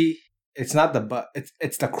 I see it's not the butt,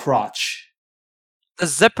 it's the crotch. The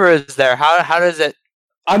zipper is there. How does it?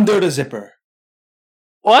 Under the zipper.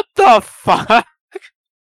 What the fuck?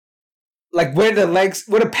 Like where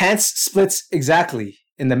the pants splits exactly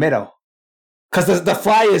in the middle. Because the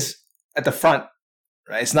fly is at the front,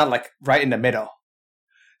 right? It's not like right in the middle.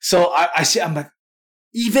 So I see, I'm like,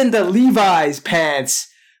 even the Levi's pants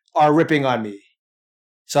are ripping on me.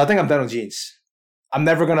 So I think I'm done with jeans. I'm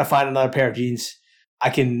never going to find another pair of jeans I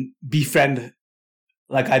can befriend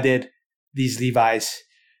like I did these Levi's.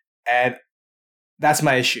 And that's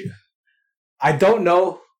my issue. I don't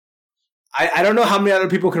know. I don't know how many other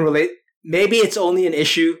people can relate. Maybe it's only an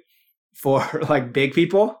issue for like big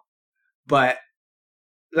people. But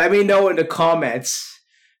let me know in the comments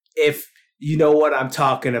if you know what I'm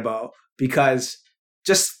talking about. Because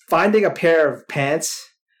just finding a pair of pants,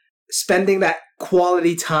 spending that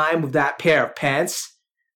quality time with that pair of pants,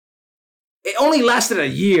 it only lasted a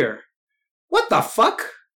year. What the fuck?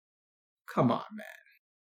 Come on, man.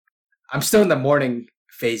 I'm still in the morning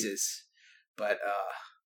phases, but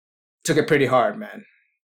took it pretty hard, man.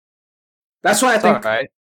 That's why I think. Right.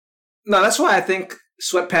 No, that's why I think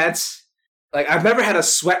sweatpants. Like I've never had a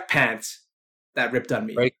sweatpants that ripped on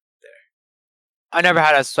me. Right. I never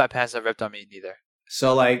had a sweatpants that ripped on me neither.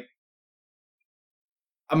 So like,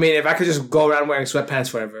 I mean, if I could just go around wearing sweatpants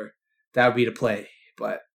forever, that would be the play.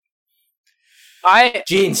 But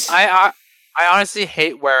jeans. I honestly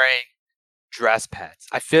hate wearing dress pants.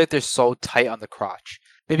 I feel like they're so tight on the crotch.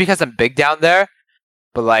 Maybe because I'm big down there,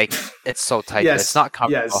 but like it's so tight. Yes, it's not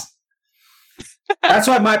comfortable. Yes. That's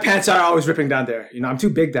why my pants are always ripping down there. I'm too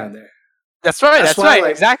big down there. That's right. That's right.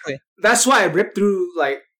 Like, exactly. That's why I ripped through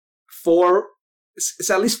like 4. It's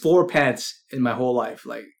at least 4 pants in my whole life.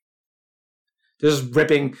 Like just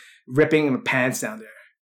ripping pants down there.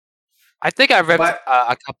 I think I ripped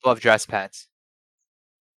a couple of dress pants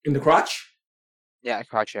in the crotch. Yeah,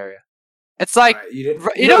 crotch area. It's like right,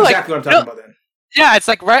 you know exactly what I'm talking about then. Yeah, it's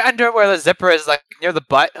like right under where the zipper is, like near the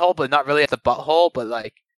butthole, but not really at the butthole, but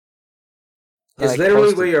like it's like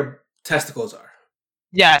literally where your testicles are.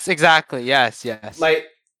 Yes, exactly. Yes. Like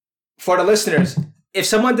for the listeners, if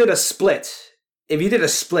someone did a split, if you did a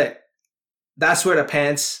split, that's where the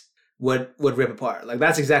pants would rip apart. Like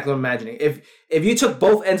that's exactly what I'm imagining. If you took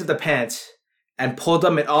both ends of the pants and pulled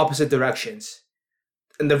them in opposite directions,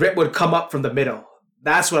 and the rip would come up from the middle.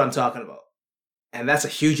 That's what I'm talking about. And that's a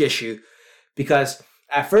huge issue because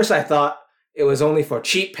at first I thought it was only for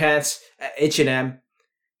cheap pants at H&M,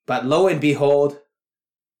 but lo and behold,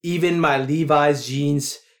 even my Levi's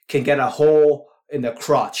jeans can get a hole in the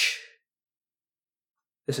crotch.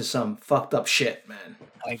 This is some fucked up shit, man.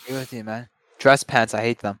 I agree with you, man. Dress pants, I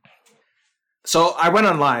hate them. So I went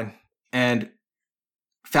online and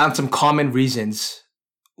found some common reasons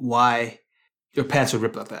why your pants would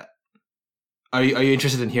rip like that. Are you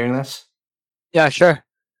interested in hearing this? Yeah, sure.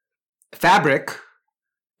 Fabric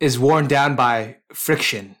is worn down by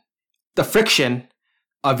friction. The friction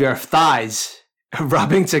of your thighs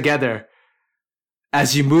rubbing together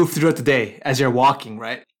as you move throughout the day, as you're walking,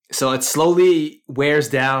 right? So it slowly wears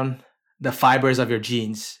down the fibers of your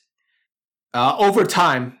jeans. Over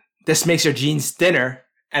time, this makes your jeans thinner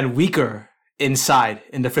and weaker inside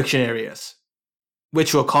in the friction areas,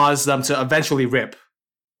 which will cause them to eventually rip.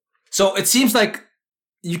 So it seems like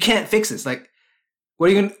you can't fix this. Like, what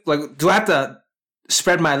are you gonna like? Do I have to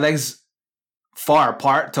spread my legs far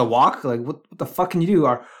apart to walk? Like, what the fuck can you do?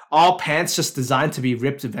 Are all pants just designed to be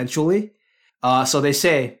ripped eventually? So they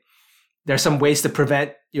say there's some ways to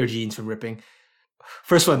prevent your jeans from ripping.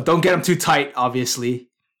 First one, don't get them too tight, obviously.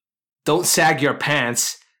 Don't sag your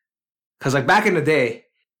pants. Because like back in the day,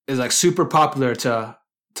 it was like super popular to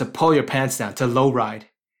pull your pants down, to low ride.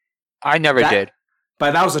 I never did.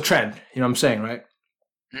 But that was a trend. You know what I'm saying, right?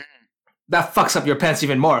 Mm. That fucks up your pants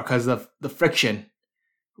even more because of the friction.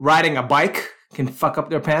 Riding a bike can fuck up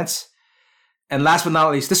your pants. And last but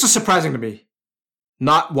not least, this was surprising to me.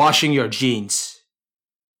 Not washing your jeans.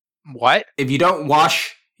 What? If you don't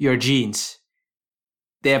wash your jeans,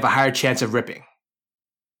 they have a higher chance of ripping.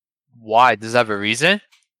 Why? Does that have a reason?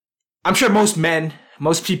 I'm sure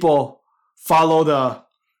most people follow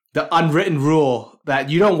the unwritten rule that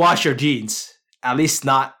you don't wash your jeans, at least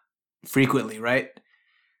not frequently, right?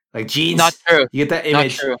 Like jeans, Not true. You get that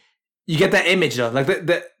image. Not true. You get that image though. Like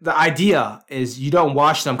the idea is you don't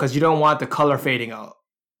wash them because you don't want the color fading out.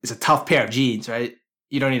 It's a tough pair of jeans, right?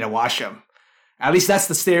 You don't need to wash them. At least that's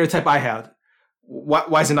the stereotype I had.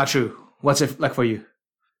 Why is it not true? What's it like for you?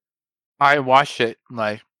 I wash it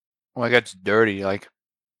like when it gets dirty. Like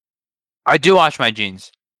I do wash my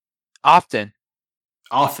jeans often.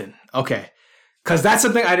 Often, okay, because that's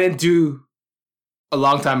something I didn't do a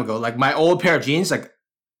long time ago. Like my old pair of jeans, like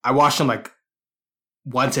I washed them like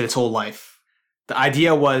once in its whole life. The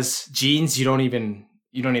idea was jeans, you don't need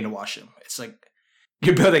to wash them. It's like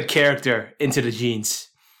you're building character into the jeans.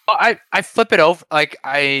 Well, I flip it over like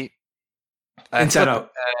I Inside flip,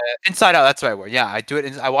 out. Inside out. That's the right word. Yeah, I do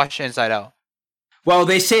it. I wash it inside out. Well,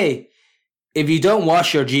 they say if you don't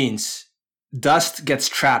wash your jeans, dust gets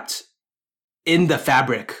trapped in the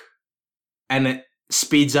fabric and it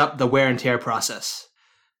speeds up the wear and tear process.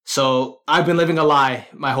 So I've been living a lie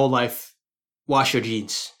my whole life. Wash your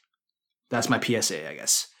jeans. That's my PSA, I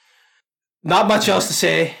guess. Not much else to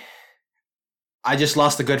say. I just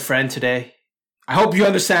lost a good friend today. I hope you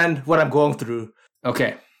understand what I'm going through.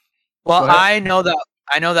 Okay. Well, I know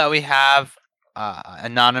that we have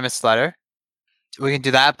anonymous letter. We can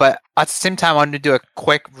do that, but at the same time, I wanted to do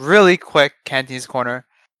a really quick Cantonese corner.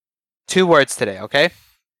 2 words today, okay?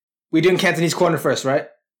 We doing Cantonese corner first, right?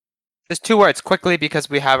 Just 2 words quickly because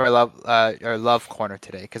we have our love corner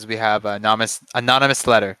today because we have anonymous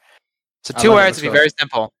letter. So 2 words will be very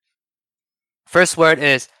simple. First word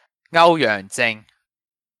is 歐陽靖.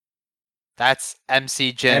 That's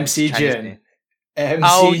MC Jin. MC Jin. MC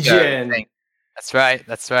歐陽 Jin. 靖. That's right.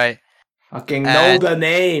 That's right. Fucking know the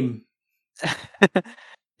name.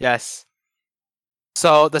 Yes.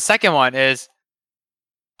 So the second one is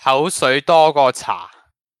口水多過茶.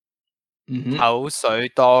 Mm-hmm. 口水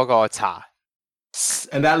多過茶.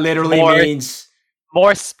 And that literally means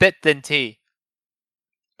more spit than tea.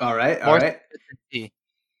 All right. More spit than tea.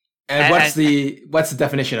 And what's the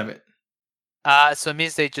definition of it? So it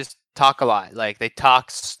means they just talk a lot. Like they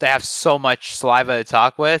have so much saliva to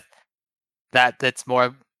talk with that's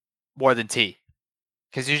more than tea.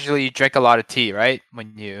 Because usually you drink a lot of tea, right?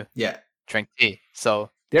 When you drink tea. So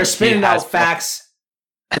they're spitting out facts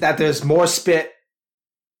that there's more spit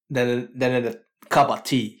than in a cup of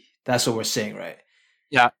tea. That's what we're saying, right?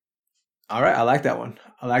 Yeah. All right. I like that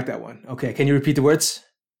one. Okay. Can you repeat the words?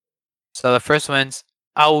 So the first one's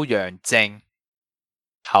歐陽靖.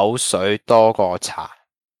 口水多過茶.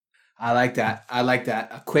 I like that.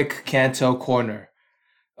 A quick Canto corner.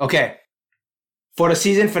 Okay. For the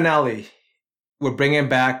season finale, we're bringing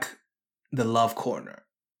back the love corner.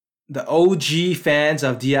 The OG fans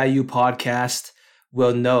of DIU podcast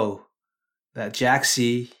will know that Jack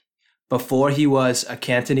C, before he was a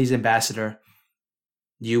Cantonese ambassador,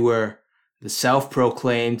 you were the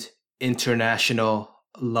self-proclaimed international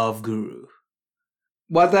love guru.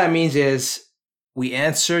 What that means is we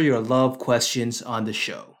answer your love questions on the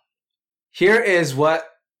show. Here is what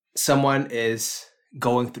someone is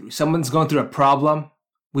going through. Someone's going through a problem.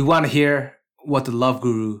 We want to hear what the love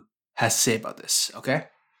guru has to say about this, okay?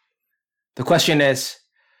 The question is,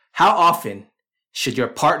 how often should your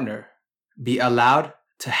partner be allowed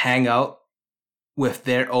to hang out with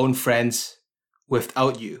their own friends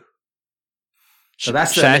without you? So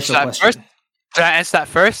that's the initial question. Should I answer that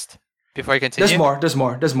first before you continue? There's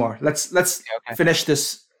more. Let's finish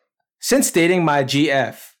this. Since dating my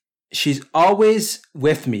GF, She's always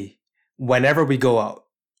with me whenever we go out.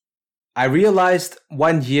 I realized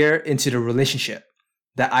 1 year into the relationship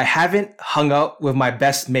that I haven't hung out with my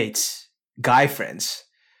best mates, guy friends,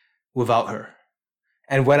 without her.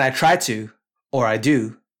 And when I try to, or I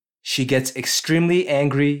do, she gets extremely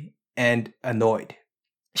angry and annoyed.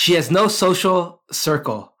 She has no social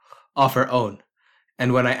circle of her own.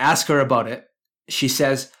 And when I ask her about it, she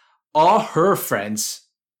says all her friends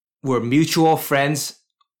were mutual friends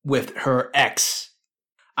with her ex.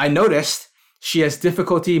 I noticed she has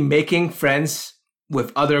difficulty making friends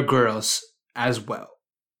with other girls as well.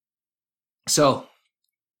 So,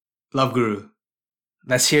 Love Guru,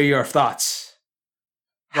 let's hear your thoughts.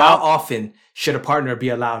 How often should a partner be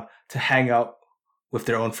allowed to hang out with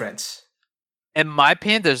their own friends? In my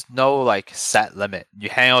opinion, there's no like set limit. You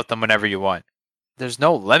hang out with them whenever you want. There's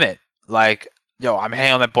no limit. Like, yo, I'm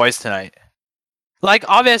hanging out with my boys tonight. Like,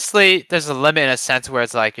 obviously, there's a limit in a sense where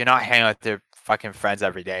it's like you're not hanging out with your fucking friends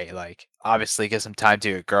every day. Like, obviously, give some time to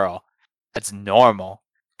your girl. That's normal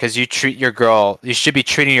because you treat your girl. You should be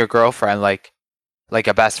treating your girlfriend like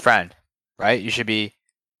a best friend, right? You should be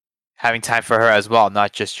having time for her as well,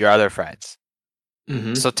 not just your other friends.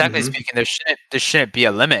 So technically speaking, there shouldn't be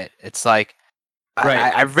a limit. It's like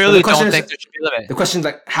Right. I really don't think there should be a limit. The question is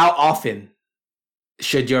like, how often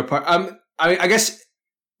should your part? I mean, I guess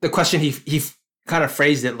the question he kind of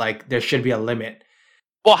phrased it like there should be a limit.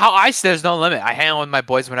 Well, how I say there's no limit. I hang out with my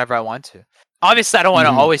boys whenever I want to. Obviously, I don't want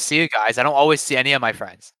to always see you guys. I don't always see any of my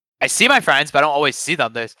friends. I see my friends, but I don't always see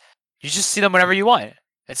them. You just see them whenever you want.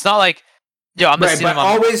 It's not like, yo, I'm gonna see them.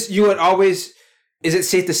 You would always. Is it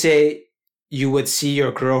safe to say you would see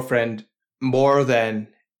your girlfriend more than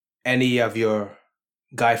any of your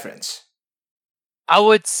guy friends? I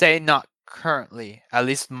would say not currently. At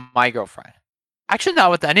least my girlfriend. Actually,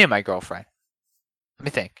 not with any of my girlfriend. Let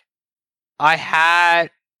me think. I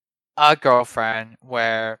had a girlfriend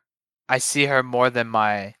where I see her more than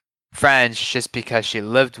my friends just because she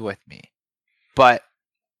lived with me. But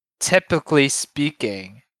typically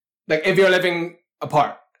speaking, like if you're living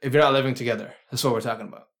apart, if you're not living together, that's what we're talking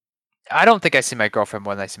about. I don't think I see my girlfriend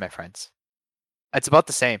more than I see my friends. It's about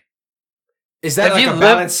the same. Is that like a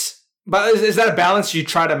balance? But is that a balance you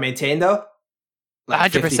try to maintain though?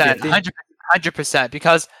 Like 100%, 100%.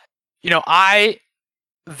 Because I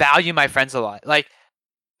value my friends a lot. Like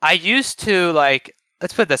I used to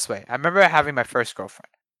let's put it this way. I remember having my first girlfriend.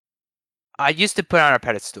 I used to put her on a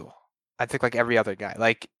pedestal. I think like every other guy.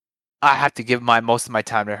 Like I have to give most of my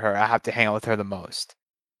time to her. I have to hang out with her the most.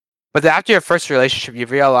 But then after your first relationship, you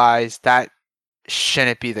realize that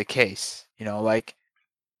shouldn't be the case. I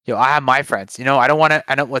have my friends. I don't want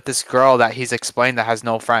to end up with this girl that he's explained that has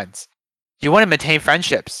no friends. You want to maintain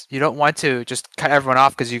friendships. You don't want to just cut everyone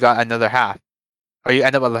off because you got another half. Or you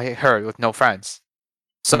end up with her with no friends.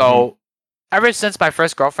 So ever since my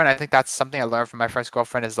first girlfriend, I think that's something I learned from my first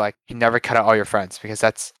girlfriend is like you never cut out all your friends because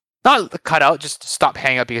that's not cut out, just stop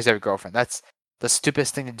hanging out because you have a girlfriend. That's the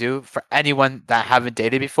stupidest thing to do for anyone that haven't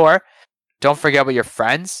dated before. Don't forget about your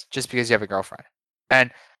friends just because you have a girlfriend.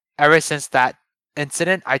 And ever since that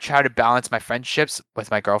incident, I try to balance my friendships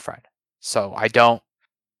with my girlfriend. So I don't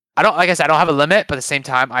like I said, I don't have a limit, but at the same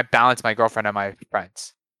time, I balance my girlfriend and my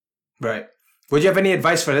friends. Right. Would you have any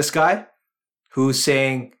advice for this guy who's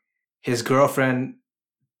saying his girlfriend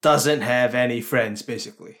doesn't have any friends,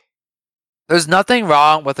 basically? There's nothing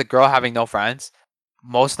wrong with a girl having no friends.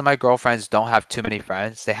 Most of my girlfriends don't have too many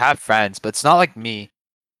friends. They have friends, but it's not like me.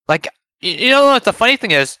 Like, what the funny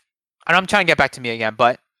thing is, and I'm trying to get back to me again,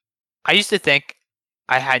 but I used to think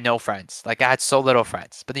I had no friends. Like, I had so little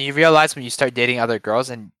friends. But then you realize when you start dating other girls,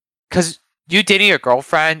 and because you dating your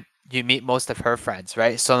girlfriend, you meet most of her friends,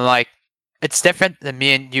 right? So, like, it's different than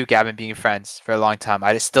me and you, Gavin, being friends for a long time.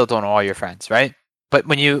 I just still don't know all your friends, right? But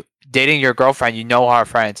when you dating your girlfriend, you know our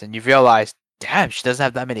friends, and you realize, damn, she doesn't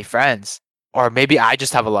have that many friends. Or maybe I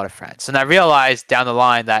just have a lot of friends. And I realized down the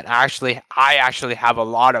line that I actually have a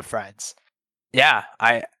lot of friends. Yeah,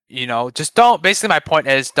 just don't. Basically, my point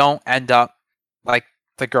is don't end up like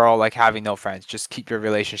the girl, like having no friends. Just keep your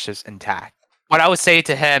relationships intact. What I would say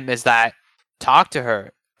to him is that talk to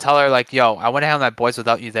her. Tell her, like, yo, I want to hang out with my boys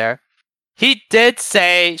without you there. He did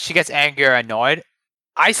say she gets angry or annoyed.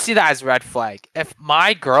 I see that as a red flag. If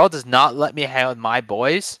my girl does not let me hang out with my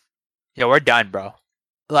boys, we're done, bro.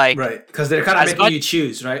 Like, right, because they're kind of making you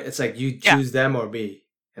choose, right? It's like you choose them or me,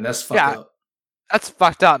 and that's fucked up. That's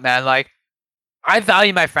fucked up, man. Like, I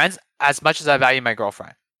value my friends as much as I value my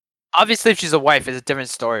girlfriend. Obviously, if she's a wife, it's a different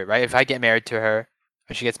story, right? If I get married to her,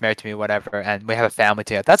 or she gets married to me, whatever, and we have a family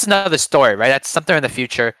together, that's another story, right? That's something in the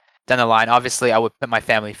future, down the line. Obviously, I would put my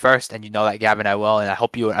family first, and you know that, Gavin, I will, and I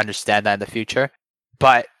hope you would understand that in the future.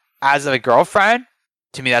 But as a girlfriend,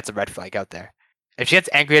 to me, that's a red flag out there. If she gets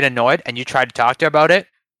angry and annoyed and you try to talk to her about it,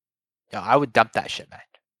 yo, I would dump that shit, man.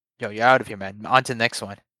 Yo, you're out of here, man. On to the next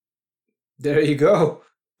one. There you go.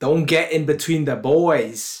 Don't get in between the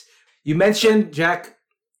boys. You mentioned, Jack,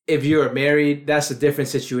 if you are married, that's a different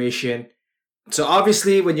situation. So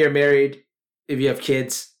obviously, when you're married, if you have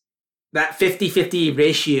kids, that 50-50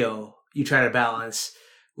 ratio you try to balance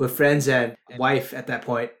with friends and wife at that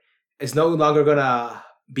point is no longer gonna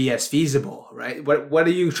be as feasible, right? What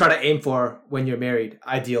do you try to aim for when you're married,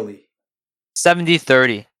 ideally?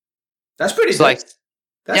 70-30. That's pretty good. Like,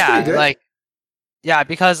 That's pretty good. like, yeah,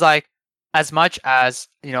 because like, as much as,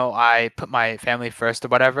 you know, I put my family first or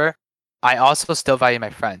whatever, I also still value my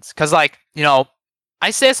friends. Cause like, you know,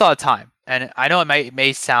 I say this all the time, and I know it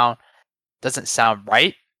may doesn't sound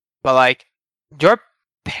right, but like, your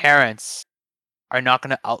parents are not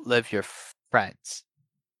gonna outlive your friends.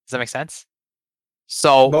 Does that make sense?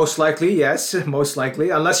 So most likely, yes. Most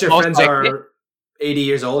likely. Unless your most friends likely. are 80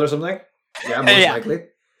 years old or something. Yeah, most Yeah. likely.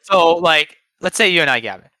 So like, let's say you and I,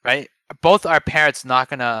 Gavin, right? Both our parents not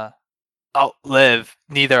gonna outlive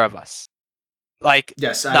neither of us. Like,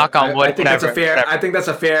 Yes, knock on wood. I think that's a fair. whatever. I think that's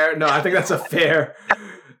a fair. No, I think that's a fair.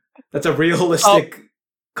 That's a realistic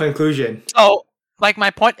conclusion. So, like,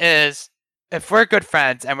 my point is, if we're good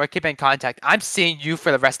friends and we're keeping in contact, I'm seeing you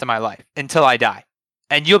for the rest of my life until I die,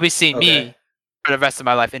 and you'll be seeing me for the rest of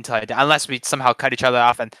my life until I die, unless we somehow cut each other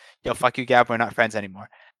off and yo, fuck you, Gab, we're not friends anymore.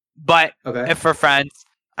 But if we're friends,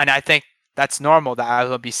 and I think that's normal that I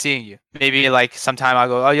will be seeing you. Maybe like sometime I'll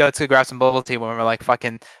go, oh yo, let's go grab some bubble tea when we're like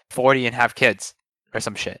fucking 40 and have kids or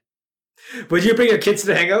some shit. Would you bring your kids to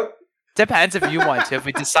the hangout? Depends if you want to. If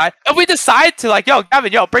we decide to like, yo,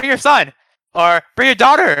 Gavin, yo, bring your son, or bring your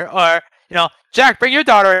daughter, or you know, Jack, bring your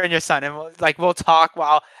daughter and your son, and we'll talk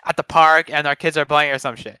while at the park and our kids are playing or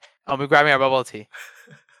some shit. And we're grabbing our bubble tea.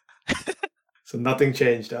 So nothing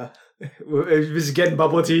changed, huh? We're just getting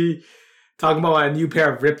bubble tea, talking about a new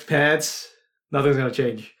pair of ripped pants. Nothing's gonna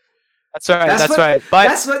change. That's right. That's right. But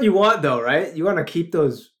that's what you want, though, right? You want to keep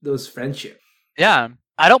those friendships. Yeah,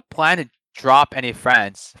 I don't plan to drop any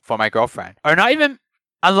friends for my girlfriend, or not even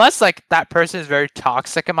unless like that person is very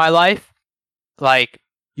toxic in my life. Like,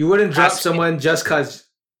 you wouldn't drop someone just because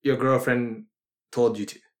your girlfriend told you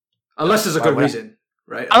to, unless there's a good reason,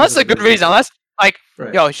 right? Unless there's a good reason, unless like,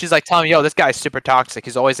 right. Yo, she's like telling me, yo, this guy's super toxic.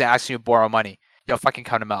 He's always asking you to borrow money. Yo, fucking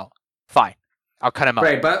cut him out. Fine, I'll cut him out.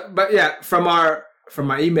 Right, but yeah, from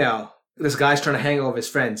my email, this guy's trying to hang out with his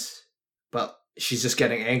friends, but she's just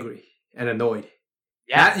getting angry and annoyed.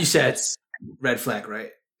 Yeah, that you said red flag, right?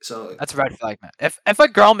 So that's a red flag, man. If a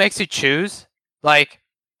girl makes you choose, like,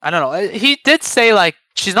 I don't know. He did say like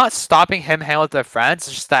she's not stopping him hanging with their friends.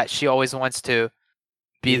 It's just that she always wants to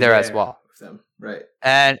be there as well. With them, right?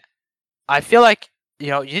 And I feel like, you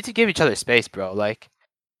know, you need to give each other space, bro. Like,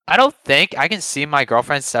 I don't think I can see my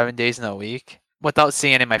girlfriend 7 days in a week without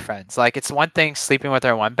seeing any of my friends. Like, it's one thing sleeping with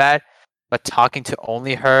her in one bed, but talking to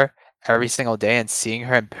only her every single day and seeing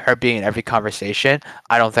her and her being in every conversation,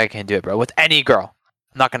 I don't think I can do it, bro. With any girl.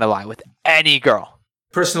 I'm not gonna lie, with any girl.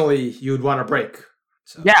 Personally, you'd want a break.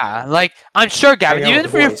 So. Yeah, like, I'm sure, Gavin, even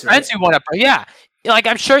for your friends, you want to break. Yeah, like,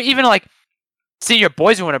 I'm sure even, like, seeing your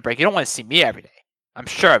boys you want to break. You don't want to see me every day. I'm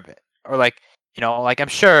sure of it. Or, like, you know, like, I'm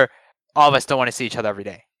sure all of us don't want to see each other every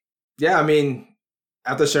day. Yeah, I mean,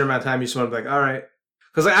 after a certain amount of time, you just want to be like, all right.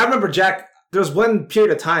 Because like, I remember, Jack, there was one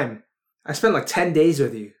period of time, I spent like 10 days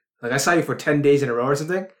with you. Like, I saw you for 10 days in a row or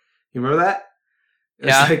something. You remember that? It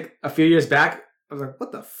was like a few years back. I was like,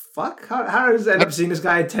 what the fuck? How does I end up seeing this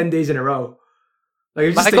guy 10 days in a row? Like, if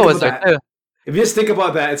you just Michael think was about there that, too. If you just think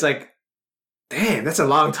about that, it's like, damn, that's a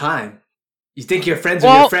long time. You think you're friends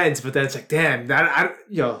with your friends, but then it's like, damn,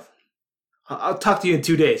 I'll talk to you in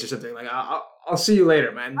 2 days or something. Like, I'll see you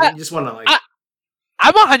later, man. You just want to like.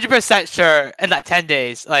 I'm 100% sure in that 10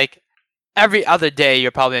 days, like, every other day,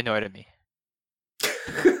 you're probably annoyed at me.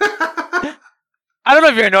 I don't know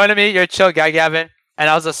if you're annoyed at me. You're a chill guy, Gavin. And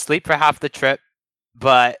I was asleep for half the trip.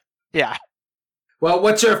 But, yeah. Well,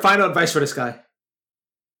 what's your final advice for this guy?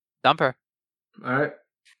 Dump her. All right.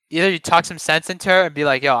 Either you talk some sense into her and be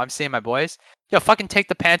like, yo, I'm seeing my boys. Yo, fucking take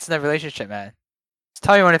the pants in the relationship, man. Just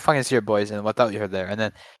tell you when to fucking see your boys and without her there. And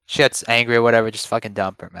then she gets angry or whatever, just fucking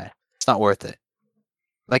dump her, man. It's not worth it.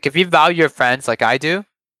 Like, if you value your friends like I do,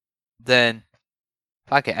 then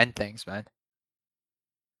fucking end things, man.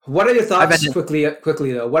 What are your thoughts,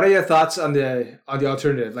 quickly though? What are your thoughts on the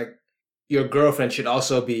alternative? Like, your girlfriend should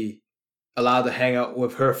also be allowed to hang out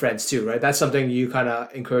with her friends too, right? That's something you kind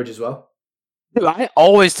of encourage as well? Dude, I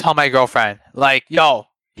always tell my girlfriend, like, yo,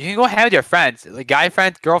 you can go hang with your friends. Like, guy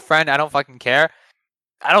friend, girlfriend, I don't fucking care.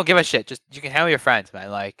 I don't give a shit. Just, you can hang with your friends, man.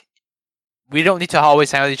 Like, we don't need to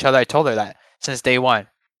always hang out with each other. I told her that since day one.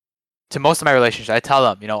 To most of my relationships, I tell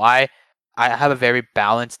them, I have a very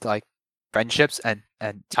balanced like friendships and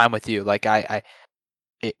time with you. Like I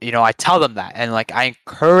tell them that, and like I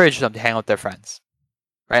encourage them to hang out with their friends.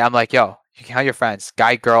 Right? I'm like, yo, you can hang out with your friends,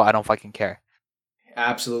 guy, girl, I don't fucking care.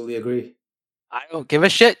 Absolutely agree. I don't give a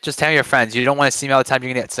shit. Just hang out with your friends. You don't want to see me all the time.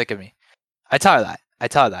 You're gonna get sick of me. I tell her that.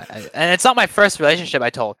 And it's not my first relationship. I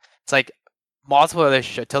told. It's like multiple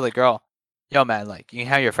relationships. I tell the girl, yo, man, like you can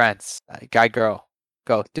hang out with your friends, guy, girl,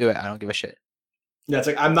 go do it. I don't give a shit. Yeah, it's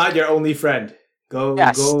like I'm not your only friend. Go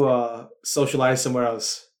socialize somewhere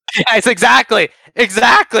else. Yeah, it's exactly.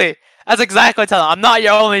 That's exactly what I tell them. I'm not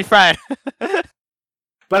your only friend. But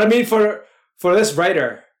I mean, for this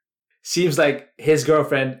writer, seems like his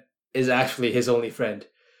girlfriend is actually his only friend.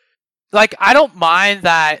 Like, I don't mind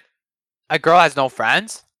that a girl has no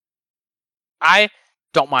friends. I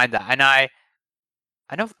don't mind that, and I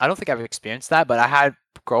don't think I've experienced that, but I had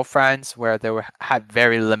girlfriends where had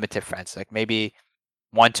very limited friends, like maybe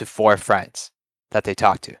 1 to 4 friends that they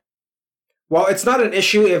talk to. Well, it's not an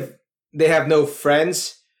issue if they have no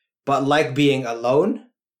friends, but like being alone.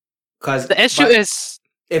 Because the issue is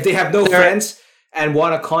if they have no friends and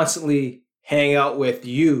want to constantly hang out with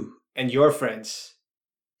you and your friends.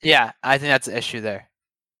 Yeah, I think that's the issue there.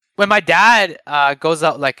 When my dad goes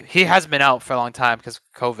out, like he has been out for a long time because of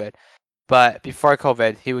COVID, but before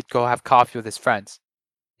COVID, he would go have coffee with his friends.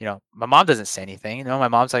 My mom doesn't say anything. My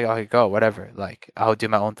mom's like, "Okay, go, whatever. Like, I'll do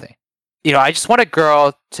my own thing." I just want a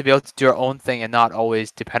girl to be able to do her own thing and not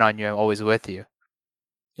always depend on you and always with you.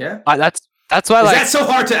 Yeah, that's why. Is that so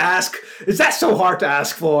hard to ask? Is that so hard to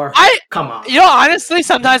ask for? Come on. Honestly,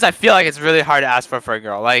 sometimes I feel like it's really hard to ask for a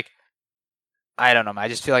girl. Like, I don't know, man. I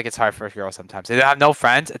just feel like it's hard for a girl sometimes. They have no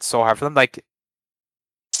friends. It's so hard for them. Like,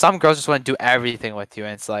 some girls just want to do everything with you,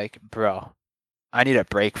 and it's like, bro, I need a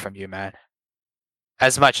break from you, man.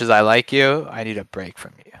 As much as I like you, I need a break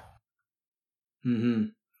from you. Mm-hmm.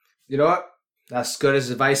 You know what? That's good as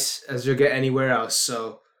advice as you'll get anywhere else.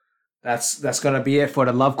 So that's gonna be it for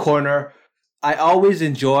the Love Corner. I always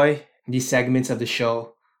enjoy these segments of the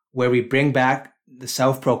show where we bring back the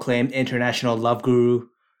self-proclaimed international love guru.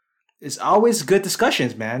 It's always good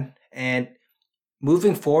discussions, man. And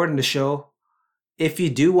moving forward in the show, if you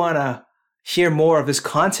do want to hear more of this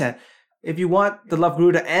content, if you want the Love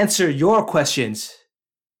Guru to answer your questions,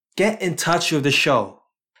 get in touch with the show.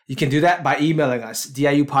 You can do that by emailing us,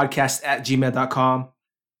 diupodcast@gmail.com.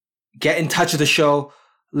 Get in touch with the show.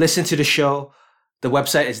 Listen to the show. The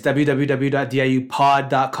website is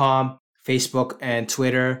www.diupod.com. Facebook and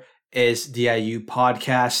Twitter is DIU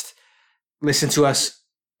Podcast. Listen to us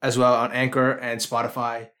as well on Anchor and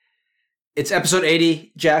Spotify. It's episode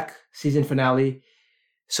 80, Jack, season finale.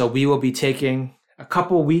 So we will be taking a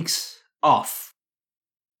couple weeks off.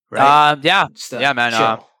 Right? Yeah,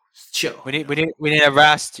 man. Chill. We need a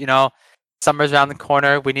rest. Summer's around the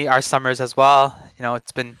corner. We need our summers as well.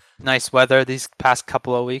 It's been nice weather these past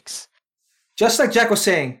couple of weeks. Just like Jack was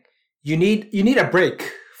saying, you need a break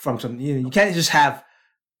from some. You can't just have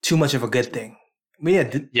too much of a good thing.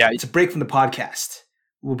 It's a break from the podcast.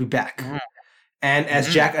 We'll be back, and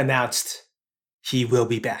as Jack announced, he will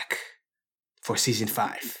be back for season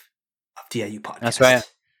 5 of DIU Podcast.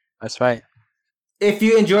 That's right. If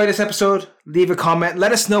you enjoyed this episode, leave a comment.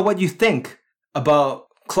 Let us know what you think about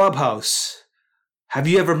Clubhouse. Have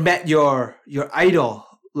you ever met your idol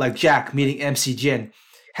like Jack meeting MC Jin?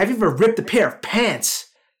 Have you ever ripped a pair of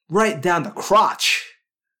pants right down the crotch?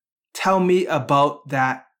 Tell me about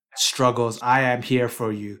that struggles. I am here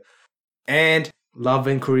for you. And love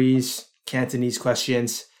inquiries, Cantonese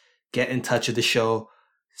questions, get in touch with the show.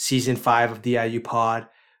 Season 5 of DIU Pod.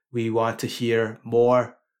 We want to hear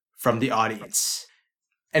more from the audience.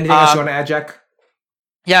 Anything else you want to add, Jack?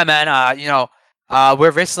 Yeah, man.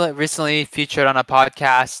 We're recently featured on a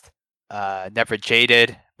podcast, Never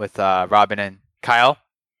Jaded, with Robin and Kyle.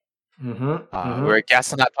 We're a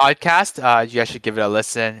guest on that podcast. You guys should give it a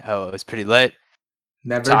listen. Oh, it was pretty lit.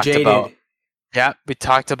 Never Jaded. We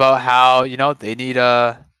talked about how they need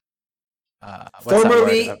a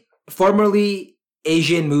formerly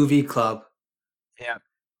Asian Movie Club. Yeah.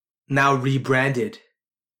 Now rebranded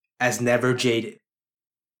as Never Jaded.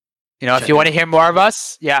 If you want to hear more of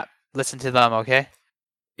us, listen to them, okay?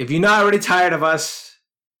 If you're not already tired of us,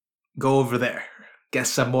 go over there. Get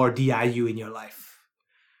some more DIU in your life.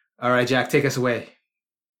 All right, Jack, take us away.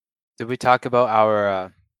 Did we talk about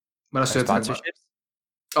our sponsorships?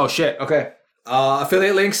 Oh, shit. Okay.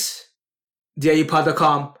 Affiliate links,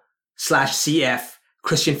 diupod.com/CF,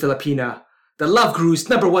 Christian Filipina. The Love Guru's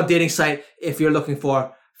 #1 dating site if you're looking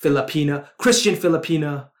for Filipina, Christian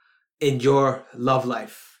Filipina in your love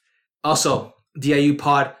life. Also,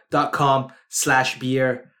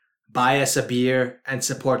 diupod.com/beer. Buy us a beer and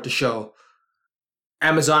support the show.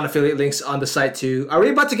 Amazon affiliate links on the site too. Are we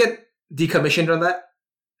about to get decommissioned on that,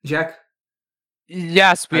 Jack?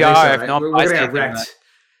 Yes, we I think are. so, If right? no one We're buys gonna get anything from wrecked.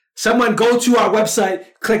 Someone go to our website,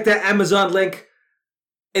 click that Amazon link,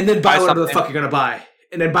 and then buy Buy whatever the something. fuck you're gonna buy.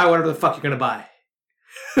 And then buy whatever the fuck you're gonna buy.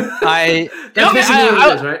 that- That's basically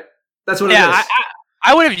what it is, right? That's what it is.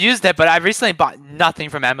 I would have used it, but I recently bought nothing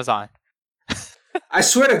from Amazon. I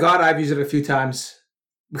swear to God, I've used it a few times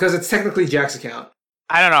because it's technically Jack's account.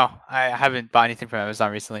 I don't know. I haven't bought anything from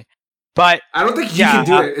Amazon recently. But I don't think you can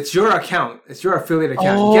do it. It's your account. It's your affiliate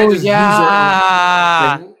account. Oh, You can't just use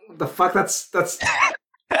yeah. it. Like, the fuck? That's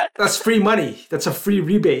free money. That's a free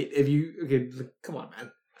rebate. If you come on,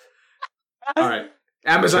 man. All right,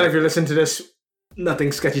 Amazon. If you're listening to this,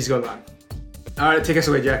 nothing sketchy's going on. All right, take us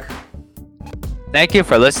away, Jack. Thank you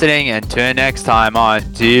for listening, and tune in next time on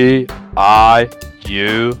DIU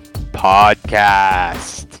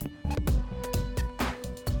Podcast.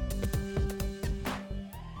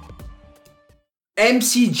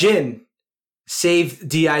 MC Jin saved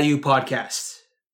DIU Podcast.